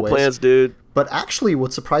some really cool ways. plants, dude. But actually,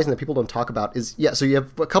 what's surprising that people don't talk about is so you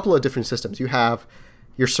have a couple of different systems. You have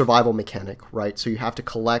your survival mechanic, right? So you have to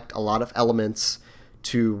collect a lot of elements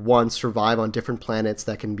to one survive on different planets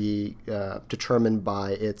that can be determined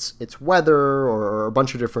by its weather or a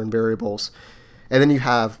bunch of different variables, and then you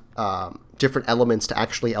have different elements to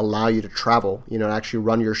actually allow you to travel. To actually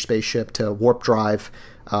run your spaceship to warp drive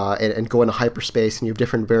and go into hyperspace, and you have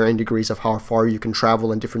different varying degrees of how far you can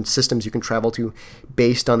travel and different systems you can travel to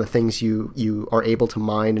based on the things you are able to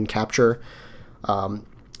mine and capture.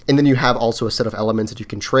 And then you have also a set of elements that you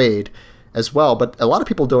can trade as well. But a lot of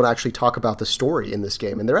people don't actually talk about the story in this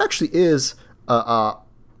game. And there actually is a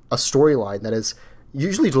storyline that is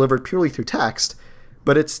usually delivered purely through text,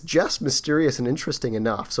 but it's just mysterious and interesting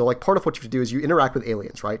enough. So like part of what you have to do is you interact with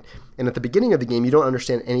aliens, right? And at the beginning of the game, you don't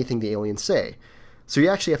understand anything the aliens say. So you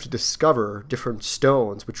actually have to discover different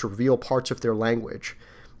stones which reveal parts of their language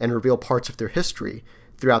and reveal parts of their history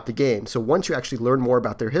throughout the game. So once you actually learn more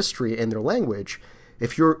about their history and their language,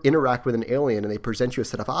 if you interact with an alien and they present you a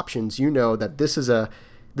set of options, you know that this is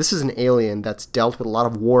an alien that's dealt with a lot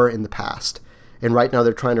of war in the past. And right now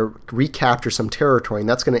they're trying to recapture some territory, and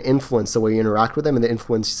that's going to influence the way you interact with them and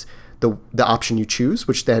influence the option you choose,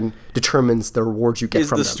 which then determines the rewards you get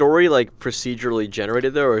from them. Is the story like procedurally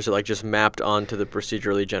generated though, or is it like just mapped onto the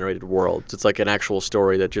procedurally generated worlds? It's like an actual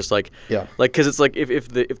story that just like because it's like if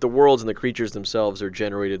the worlds and the creatures themselves are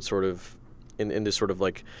generated sort of in this sort of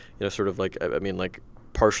like I mean like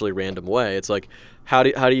partially random way, it's like how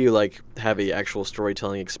do you like have a actual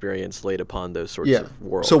storytelling experience laid upon those sorts of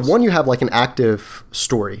worlds? So one, you have like an active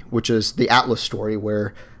story, which is the Atlas story,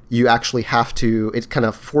 where you actually have to, it kind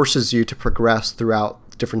of forces you to progress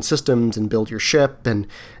throughout different systems and build your ship and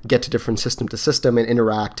get to different system to system and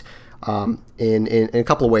interact in a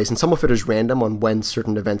couple of ways. And some of it is random on when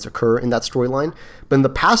certain events occur in that storyline. But in the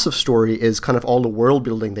passive story is kind of all the world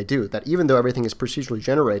building they do, that even though everything is procedurally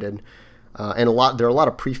generated, and there are a lot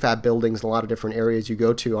of prefab buildings and a lot of different areas you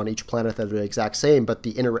go to on each planet that are the exact same, but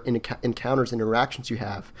the encounters and interactions you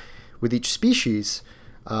have with each species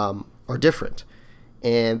are different.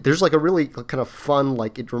 And there's like a really kind of fun,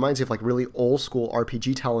 like it reminds me of like really old school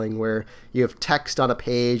RPG telling where you have text on a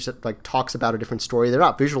page that like talks about a different story. They're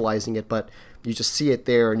not visualizing it, but you just see it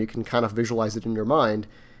there and you can kind of visualize it in your mind,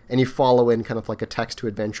 and you follow in kind of like a text to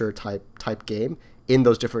adventure type game in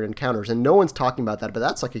those different encounters. And no one's talking about that, but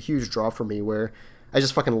that's like a huge draw for me, where I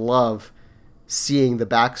just fucking love seeing the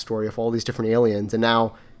backstory of all these different aliens. And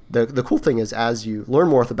now the cool thing is, as you learn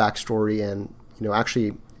more of the backstory and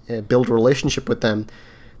actually build a relationship with them,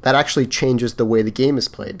 that actually changes the way the game is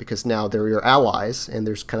played, because now they're your allies and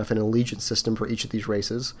there's kind of an allegiance system for each of these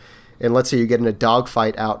races. And let's say you get in a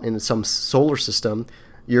dogfight out in some solar system,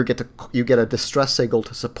 you get a distress signal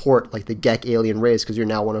to support like the Gek alien race because you're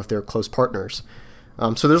now one of their close partners.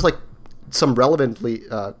 So there's like some relevantly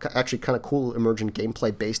actually kind of cool emergent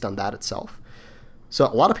gameplay based on that itself. So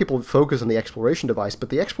a lot of people focus on the exploration device, but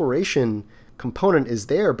the exploration component is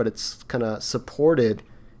there, but it's kind of supported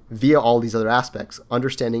via all these other aspects: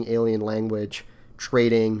 understanding alien language,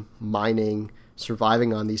 trading, mining,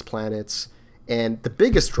 surviving on these planets. And the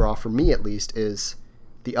biggest draw for me, at least, is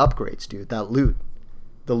the upgrades, dude. That loot.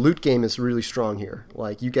 The loot game is really strong here.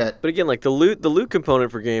 Like you get, but again, like the loot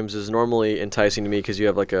component for games is normally enticing to me because you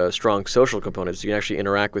have like a strong social component, so you can actually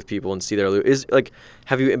interact with people and see their loot. Is like,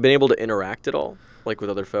 have you been able to interact at all, like with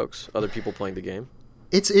other folks, other people playing the game?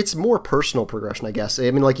 It's more personal progression, I guess.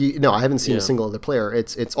 I mean, like I haven't seen a single other player.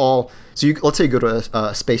 It's all, so let's say you go to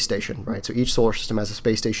a space station, right? So each solar system has a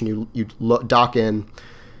space station. You dock in.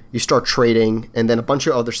 You start trading, and then a bunch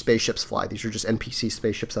of other spaceships fly. These are just NPC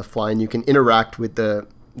spaceships that fly, and you can interact with the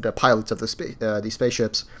pilots of these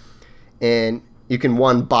spaceships, and you can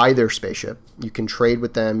buy their spaceship. You can trade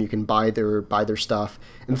with them. You can buy their stuff.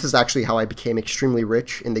 And this is actually how I became extremely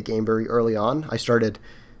rich in the game very early on. I started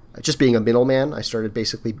just being a middleman. I started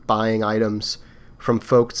basically buying items from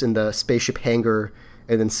folks in the spaceship hangar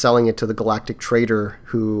and then selling it to the galactic trader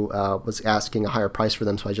who was asking a higher price for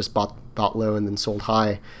them. So I just bought low and then sold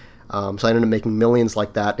high. So I ended up making millions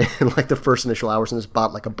like that in like the first initial hours, and just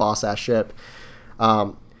bought like a boss-ass ship.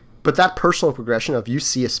 But that personal progression of you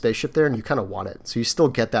see a spaceship there and you kind of want it. So you still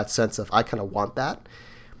get that sense of, I kind of want that.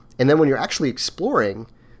 And then when you're actually exploring,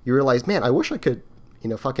 you realize, man, I wish I could,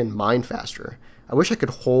 fucking mine faster. I wish I could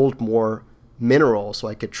hold more minerals so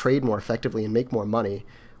I could trade more effectively and make more money.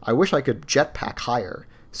 I wish I could jetpack higher.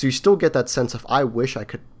 So you still get that sense of, I wish I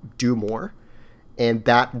could do more. And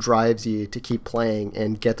that drives you to keep playing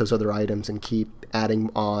and get those other items and keep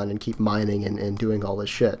adding on and keep mining and doing all this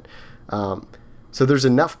shit. So there's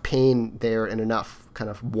enough pain there and enough kind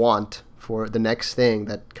of want for the next thing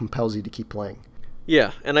that compels you to keep playing.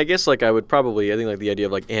 Yeah, and I guess like I think like the idea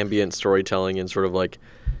of like ambient storytelling and sort of like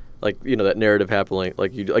that narrative happening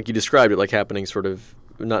like you described it, like happening sort of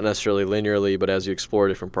not necessarily linearly, but as you explore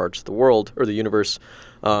different parts of the world or the universe,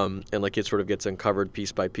 and like it sort of gets uncovered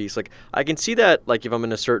piece by piece. Like I can see that like if I'm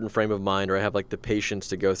in a certain frame of mind or I have like the patience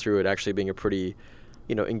to go through it, actually being a pretty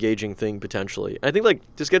engaging thing potentially. I think like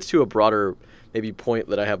this gets to a broader maybe point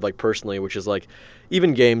that I have like personally, which is like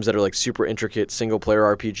even games that are like super intricate single player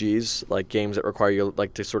RPGs, like games that require you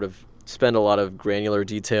like to sort of spend a lot of granular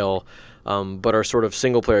detail, but are sort of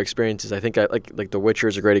single player experiences. I think I like The Witcher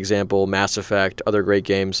is a great example, Mass Effect, other great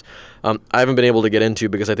games. I haven't been able to get into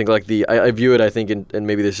because I think like I view it, I think, and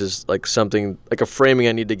maybe this is like something like a framing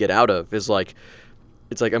I need to get out of is like,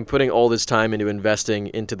 it's like I'm putting all this time into investing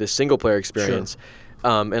into this single player experience. Sure.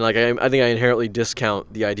 And like I think I inherently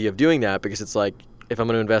discount the idea of doing that because it's like if I'm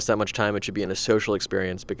going to invest that much time, it should be in a social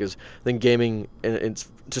experience because I think gaming, and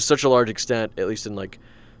to such a large extent, at least in like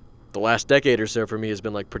the last decade or so for me, has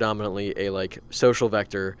been like predominantly a like social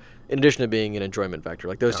vector in addition to being an enjoyment vector.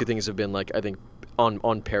 Like those two things have been like I think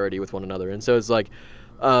on parity with one another, and so it's like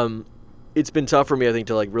it's been tough for me I think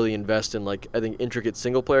to like really invest in like I think intricate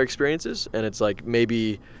single player experiences, and it's like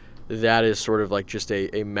maybe that is sort of like just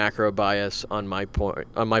a macro bias on my part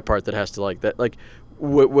that has to like that like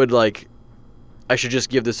would like I should just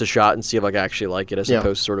give this a shot and see if like I actually like it as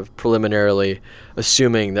opposed to sort of preliminarily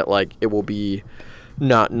assuming that like it will be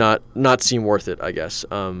not seem worth it, I guess.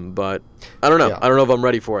 But I don't know. Yeah. I don't know if I'm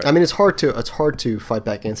ready for it. I mean, it's hard to fight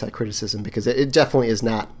back against criticism because it definitely is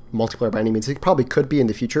not multiplayer by any means. It probably could be in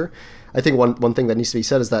the future. I think one thing that needs to be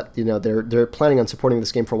said is that they're planning on supporting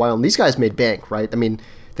this game for a while, and these guys made bank, right? I mean,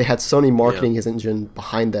 they had Sony marketing his engine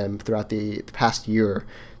behind them throughout the past year.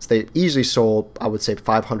 So they easily sold, I would say,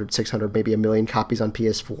 500, 600, maybe 1 million copies on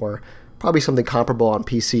PS4, probably something comparable on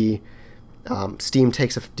PC. Steam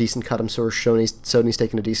takes a decent cut. I'm sure Sony's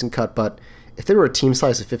taking a decent cut. But if they were a team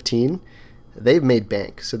size of 15, they've made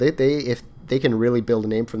bank. So if they can really build a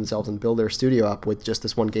name for themselves and build their studio up with just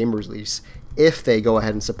this one game release, if they go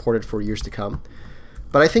ahead and support it for years to come.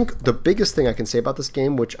 But I think the biggest thing I can say about this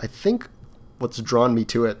game, which I think what's drawn me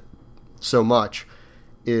to it so much,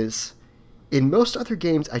 is in most other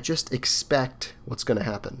games, I just expect what's going to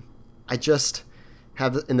happen. I just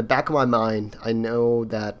have in the back of my mind, I know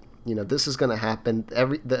that this is going to happen.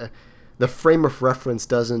 The frame of reference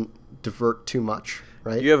doesn't divert too much,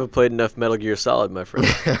 right? You haven't played enough Metal Gear Solid, my friend.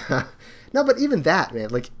 No, but even that, man,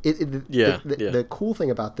 like the cool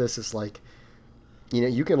thing about this is like,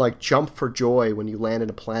 you can like jump for joy when you land in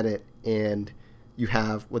a planet and you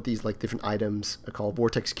have what these like different items are called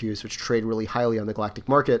vortex cubes, which trade really highly on the galactic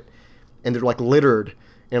market, and they're like littered.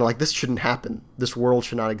 And like, this shouldn't happen. This world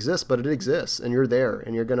should not exist, but it exists, and you're there,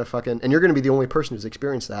 and you're gonna be the only person who's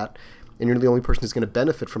experienced that, and you're the only person who's gonna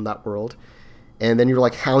benefit from that world. And then you're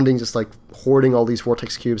like hounding, just like hoarding all these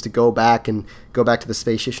vortex cubes to go back to the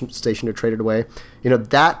space station to trade it away.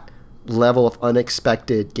 That level of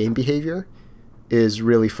unexpected game behavior is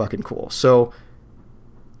really fucking cool. So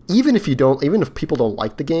even if people don't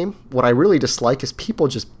like the game, what I really dislike is people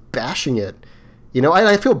just bashing it.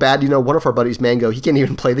 I feel bad. One of our buddies, Mango, he can't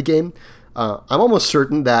even play the game. I'm almost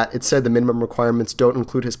certain that it said the minimum requirements don't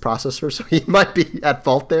include his processor, so he might be at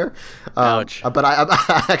fault there. Ouch. But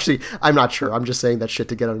I'm not sure. I'm just saying that shit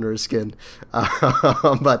to get under his skin.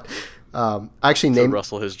 But actually,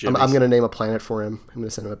 rustle his jimmies. I'm going to name a planet for him. I'm going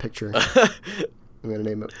to send him a picture. I'm going to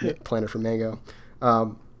name a planet for Mango.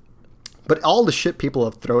 But all the shit people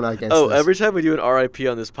have thrown out against this. Every time we do an RIP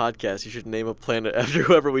on this podcast, you should name a planet after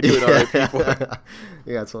whoever we do an RIP for.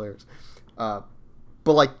 Yeah, it's hilarious.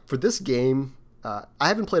 But like for this game, I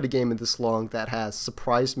haven't played a game in this long that has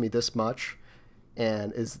surprised me this much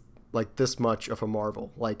and is like this much of a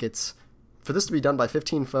marvel. Like it's for this to be done by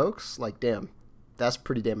 15 folks, like damn, that's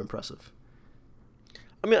pretty damn impressive.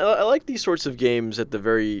 I mean, I like these sorts of games at the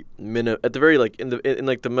very like in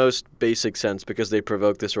like the most basic sense because they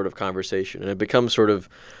provoke this sort of conversation, and it becomes sort of,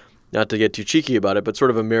 not to get too cheeky about it, but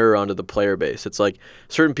sort of a mirror onto the player base. It's like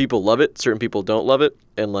certain people love it, certain people don't love it,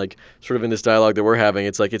 and like sort of in this dialogue that we're having,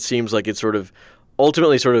 it's like it seems like it's sort of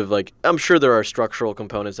ultimately sort of like, I'm sure there are structural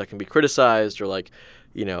components that can be criticized or like,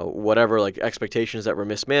 whatever, like expectations that were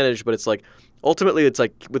mismanaged, but it's like ultimately it's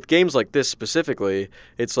like with games like this specifically,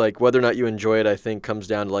 it's like whether or not you enjoy it, I think comes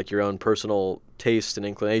down to like your own personal taste and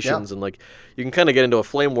inclinations. And like you can kind of get into a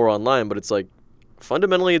flame war online, but it's like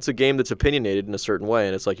fundamentally it's a game that's opinionated in a certain way,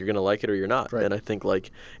 and it's like you're going to like it or you're not. Right. And I think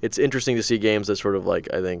like it's interesting to see games that sort of like,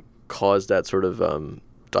 I think, cause that sort of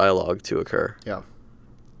dialogue to occur. Yeah.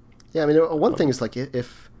 I mean, one thing is like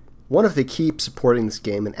if one if they keep supporting this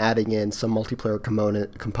game and adding in some multiplayer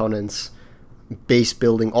components, base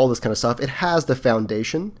building, all this kind of stuff, it has the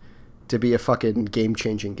foundation to be a fucking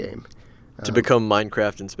game-changing game. To become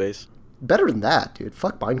Minecraft in space. Better than that, dude.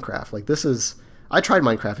 Fuck Minecraft. Like, this is... I tried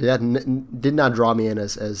Minecraft. It did not draw me in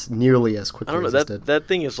as nearly as quickly as it did. That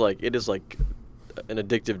thing is like... It is like an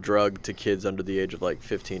addictive drug to kids under the age of like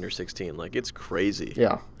 15 or 16. Like, it's crazy.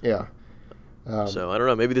 Yeah. So I don't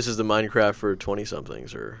know. Maybe this is the Minecraft for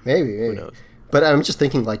 20-somethings, or maybe. Who knows? But I'm just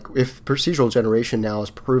thinking, like, if procedural generation now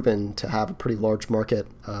is proven to have a pretty large market,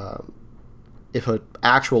 if an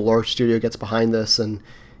actual large studio gets behind this and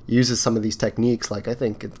uses some of these techniques, like, I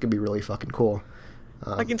think it could be really fucking cool.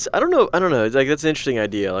 I don't know. Like, that's an interesting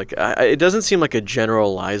idea. Like, it doesn't seem like a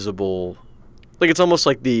generalizable. Like, it's almost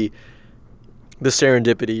like the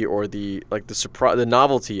serendipity or the surprise, the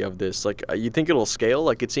novelty of this. Like, you think it'll scale?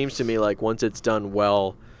 Like, it seems to me like once it's done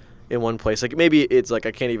well in one place, like maybe it's like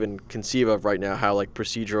I can't even conceive of right now how like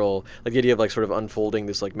procedural, like the idea of like sort of unfolding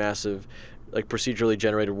this like massive, like procedurally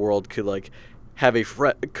generated world could like have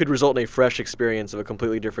could result in a fresh experience of a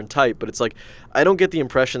completely different type. But it's like I don't get the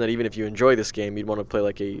impression that even if you enjoy this game, you'd want to play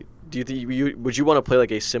like a. Would you want to play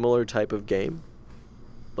like a similar type of game?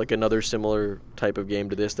 Like another similar type of game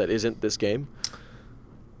to this that isn't this game?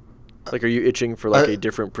 Like, are you itching for like a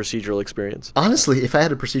different procedural experience? Honestly, if I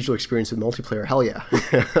had a procedural experience with multiplayer, hell yeah!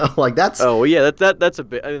 Like that's. Oh well, yeah, that's a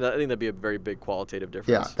bit. I think that'd be a very big qualitative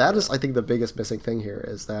difference. Yeah, that is. I think the biggest missing thing here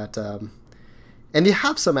is that, and you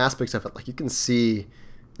have some aspects of it. Like you can see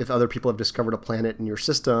if other people have discovered a planet in your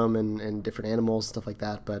system and different animals and stuff like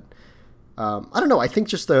that. But I don't know. I think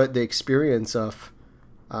just the experience of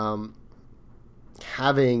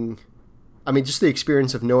having, I mean, just the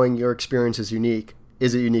experience of knowing your experience is a unique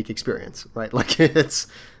experience, right? Like it's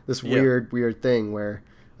this weird thing where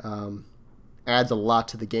adds a lot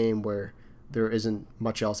to the game where there isn't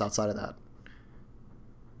much else outside of that.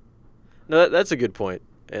 No, that's a good point.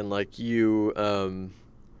 And like that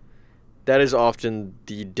is often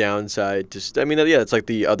the downside to. I mean, yeah, it's like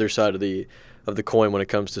the other side of the coin when it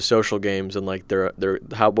comes to social games, and like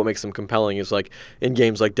what makes them compelling is like in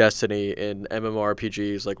games like Destiny, in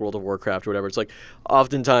MMORPGs like World of Warcraft or whatever. It's like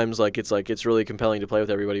oftentimes it's really compelling to play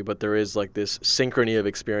with everybody, but there is like this synchrony of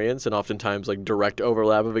experience and oftentimes like direct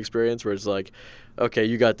overlap of experience where it's like, okay,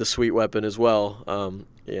 you got the sweet weapon as well.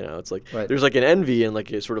 It's like there's like an envy and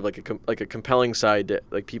like a sort of like a compelling side to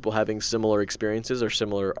like people having similar experiences or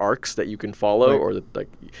similar arcs that you can follow or that like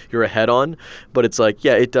you're ahead on. But it's like,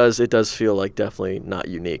 yeah, it does feel like definitely not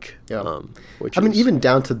unique. Yeah. Even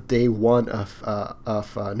down to day one of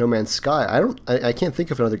No Man's Sky, I can't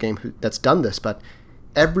think of another game that's done this, but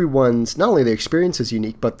everyone's, not only the experience is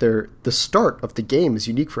unique, but the start of the game is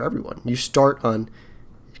unique for everyone. You start on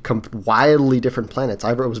wildly different planets.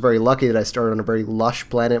 I was very lucky that I started on a very lush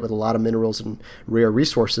planet with a lot of minerals and rare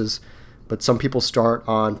resources, but some people start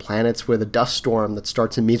on planets with a dust storm that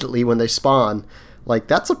starts immediately when they spawn. Like,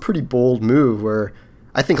 that's a pretty bold move where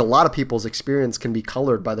I think a lot of people's experience can be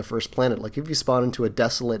colored by the first planet. Like, if you spawn into a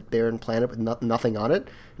desolate, barren planet with nothing on it,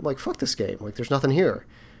 I'm like, fuck this game. Like, there's nothing here.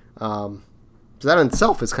 So that in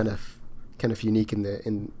itself is kind of unique in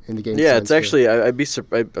the game. Yeah, it's actually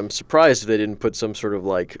I'm surprised if they didn't put some sort of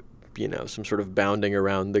like some sort of bounding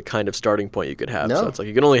around the kind of starting point you could have. No. So it's like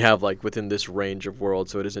you can only have like within this range of world,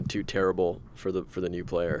 so it isn't too terrible for the new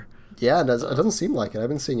player. Yeah, it doesn't seem like it. I've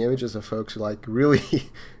been seeing images of folks who like really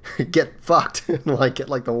get fucked and like get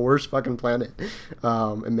like the worst fucking planet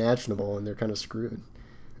imaginable, and they're kind of screwed.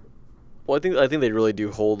 Well, I think they really do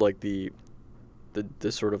hold like the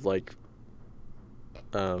sort of like.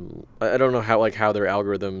 I don't know how their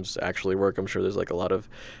algorithms actually work. I'm sure there's like a lot of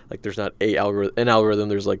like there's not an algorithm.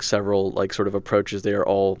 There's like several like sort of approaches they are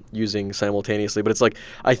all using simultaneously. But it's like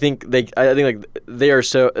I think like they are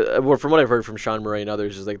so. From what I've heard from Sean Murray and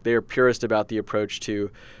others, is like they are purist about the approach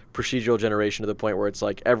to procedural generation to the point where it's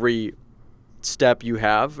like every step you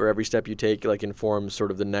have or every step you take like informs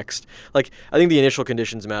sort of the next. Like I think the initial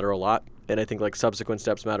conditions matter a lot, and I think like subsequent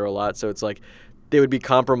steps matter a lot. So it's like. They would be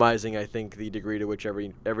compromising, I think, the degree to which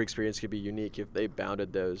every experience could be unique if they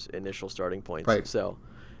bounded those initial starting points. Right. So,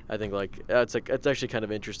 I think it's actually kind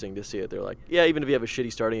of interesting to see it. They're like, yeah, even if you have a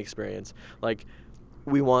shitty starting experience, like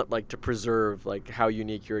we want like to preserve like how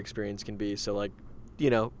unique your experience can be. So like,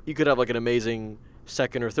 you could have like an amazing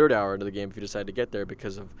second or third hour into the game if you decide to get there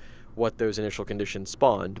because of what those initial conditions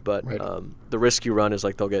spawned. But right. The risk you run is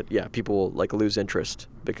like people will like lose interest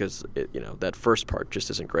because that first part just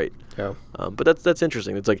isn't great. Yeah. But that's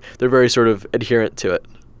interesting. It's like they're very sort of adherent to it.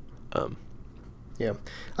 Yeah,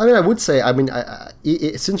 I mean, I would say,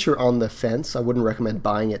 since you're on the fence, I wouldn't recommend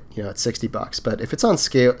buying it, at $60. But if it's on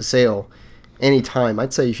sale anytime,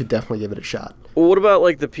 I'd say you should definitely give it a shot. Well, what about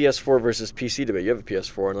like the PS4 versus PC debate? You have a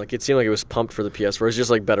PS4, and like it seemed like it was pumped for the PS4. It's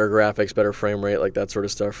just like better graphics, better frame rate, like that sort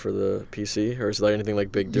of stuff for the PC, or is there anything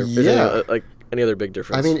like big difference? Yeah, like any other big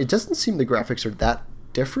difference? I mean, it doesn't seem the graphics are that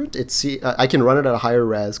different. I can run it at a higher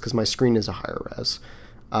res because my screen is a higher res.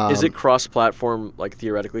 Is it cross-platform, like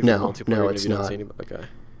theoretically, for multiplayer? No, it's not. Okay,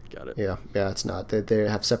 got it. Yeah, it's not. They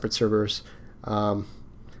have separate servers. But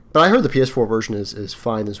I heard the PS4 version is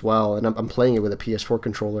fine as well, and I'm playing it with a PS4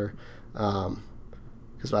 controller.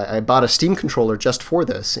 Because I bought a Steam controller just for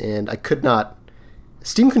this, and I could not.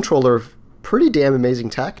 Steam controller, pretty damn amazing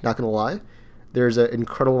tech, not going to lie. There's an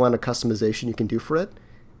incredible amount of customization you can do for it.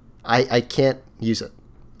 I can't use it.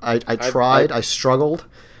 I tried, I struggled.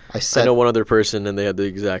 I know one other person, and they had the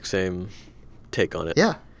exact same take on it.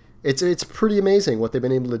 Yeah, it's pretty amazing what they've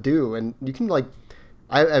been able to do, and you can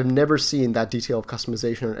I've never seen that detail of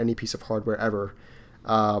customization on any piece of hardware ever,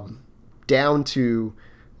 down to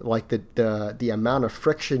like the amount of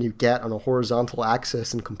friction you get on a horizontal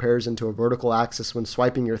axis in comparison to a vertical axis when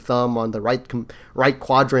swiping your thumb on the right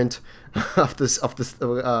quadrant of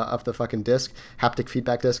the fucking disc, haptic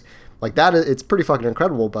feedback disc, like that. It's pretty fucking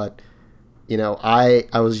incredible, but. I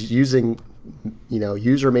was using,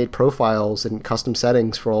 user-made profiles and custom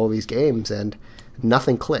settings for all of these games, and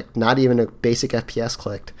nothing clicked. Not even a basic FPS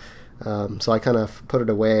clicked. So I kind of put it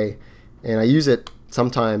away, and I use it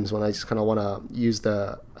sometimes when I just kind of want to use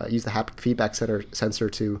the haptic feedback sensor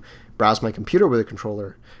to browse my computer with a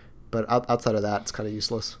controller. But outside of that, it's kind of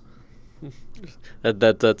useless.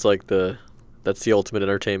 That's like that's the ultimate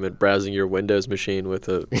entertainment, browsing your Windows machine with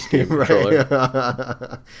a Steam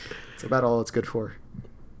controller. It's about all it's good for.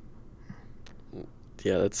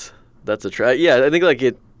 Yeah, that's a try. Yeah, I think like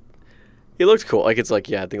it looks cool. Like it's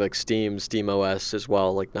like I think like Steam OS as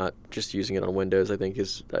well. Like not just using it on Windows. I think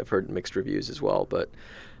I've heard mixed reviews as well. But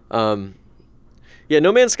No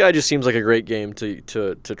Man's Sky just seems like a great game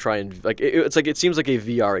to try and like. It seems like a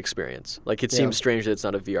VR experience. Like it seems strange that it's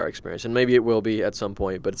not a VR experience, and maybe it will be at some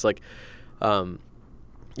point. But it's like. You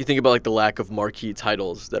think about like the lack of marquee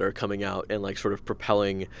titles that are coming out and like sort of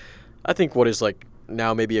propelling, I think what is like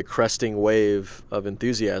now maybe a cresting wave of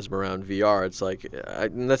enthusiasm around VR. It's like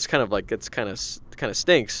and that's kind of like it's kind of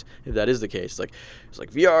stinks if that is the case. Like it's like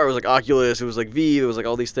VR, it was like Oculus, it was like Vive, it was like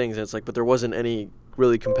all these things, and it's like but there wasn't any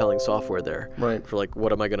really compelling software there for like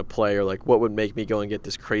what am I going to play or like what would make me go and get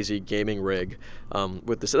this crazy gaming rig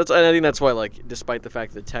with this. And I think that's why like despite the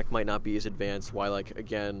fact that the tech might not be as advanced, why like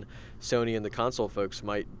again Sony and the console folks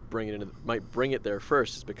might bring it there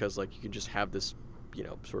first is because like you can just have this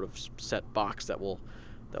sort of set box that will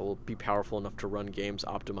be powerful enough to run games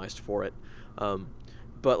optimized for it.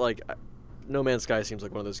 But like No Man's Sky seems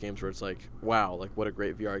like one of those games where it's like, wow, like what a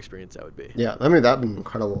great VR experience that would be. Yeah, I mean that'd be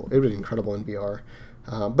incredible. It would be incredible in VR.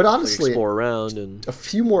 But honestly, like explore around and a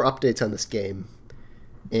few more updates on this game,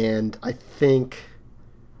 and I think,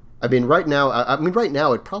 right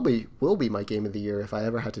now it probably will be my game of the year if I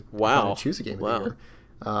ever had to choose a game of the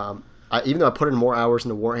year. Even though I put in more hours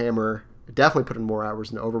into Warhammer, I definitely put in more hours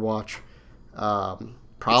into Overwatch.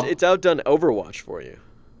 It's outdone Overwatch for you.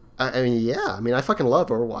 I fucking love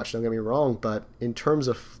Overwatch, don't get me wrong, but in terms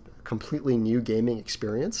of completely new gaming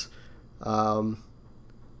experience,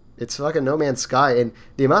 it's fucking No Man's Sky, and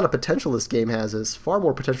the amount of potential this game has is far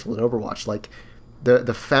more potential than Overwatch. Like,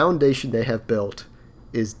 the foundation they have built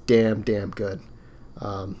is damn good.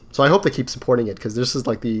 So I hope they keep supporting it, because this is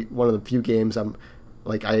like one of the few games I'm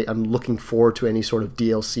looking forward to any sort of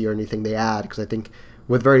DLC or anything they add, because I think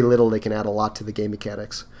with very little they can add a lot to the game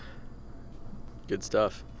mechanics. Good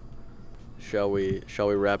stuff. Shall we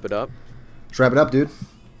wrap it up? Let's wrap it up, dude.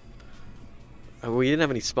 We didn't have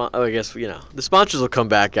any I guess the sponsors will come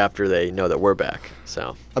back after they know that we're back.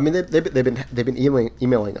 So I mean they've been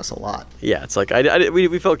emailing us a lot. Yeah, it's like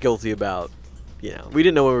we felt guilty about we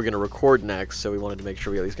didn't know when we were going to record next, so we wanted to make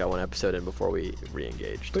sure we at least got one episode in before we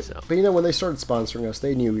re-engaged. But when they started sponsoring us,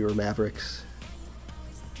 they knew we were Mavericks.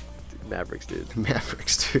 Mavericks, dude.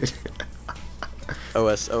 Mavericks, dude.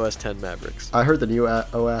 OS 10 Mavericks. I heard the new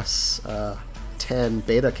OS 10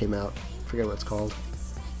 beta came out. I forget what it's called.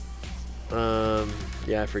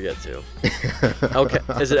 Yeah, I forget too.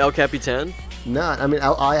 Is it El Capitan? No, I mean,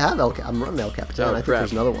 I have I'm running El Capitan. I think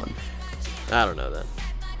there's another one. I don't know then.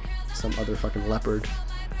 Some other fucking leopard.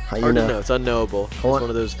 Hyena. Hard to know. It's unknowable. It's one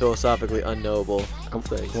of those philosophically unknowable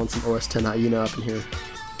things. I want some OS 10 hyena up in here.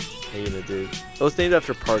 Hyena, dude. Well, it's named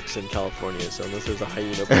after parks in California, so unless there's a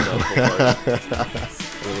hyena botanical park, I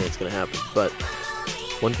don't know what's going to happen. But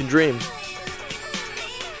one can dream.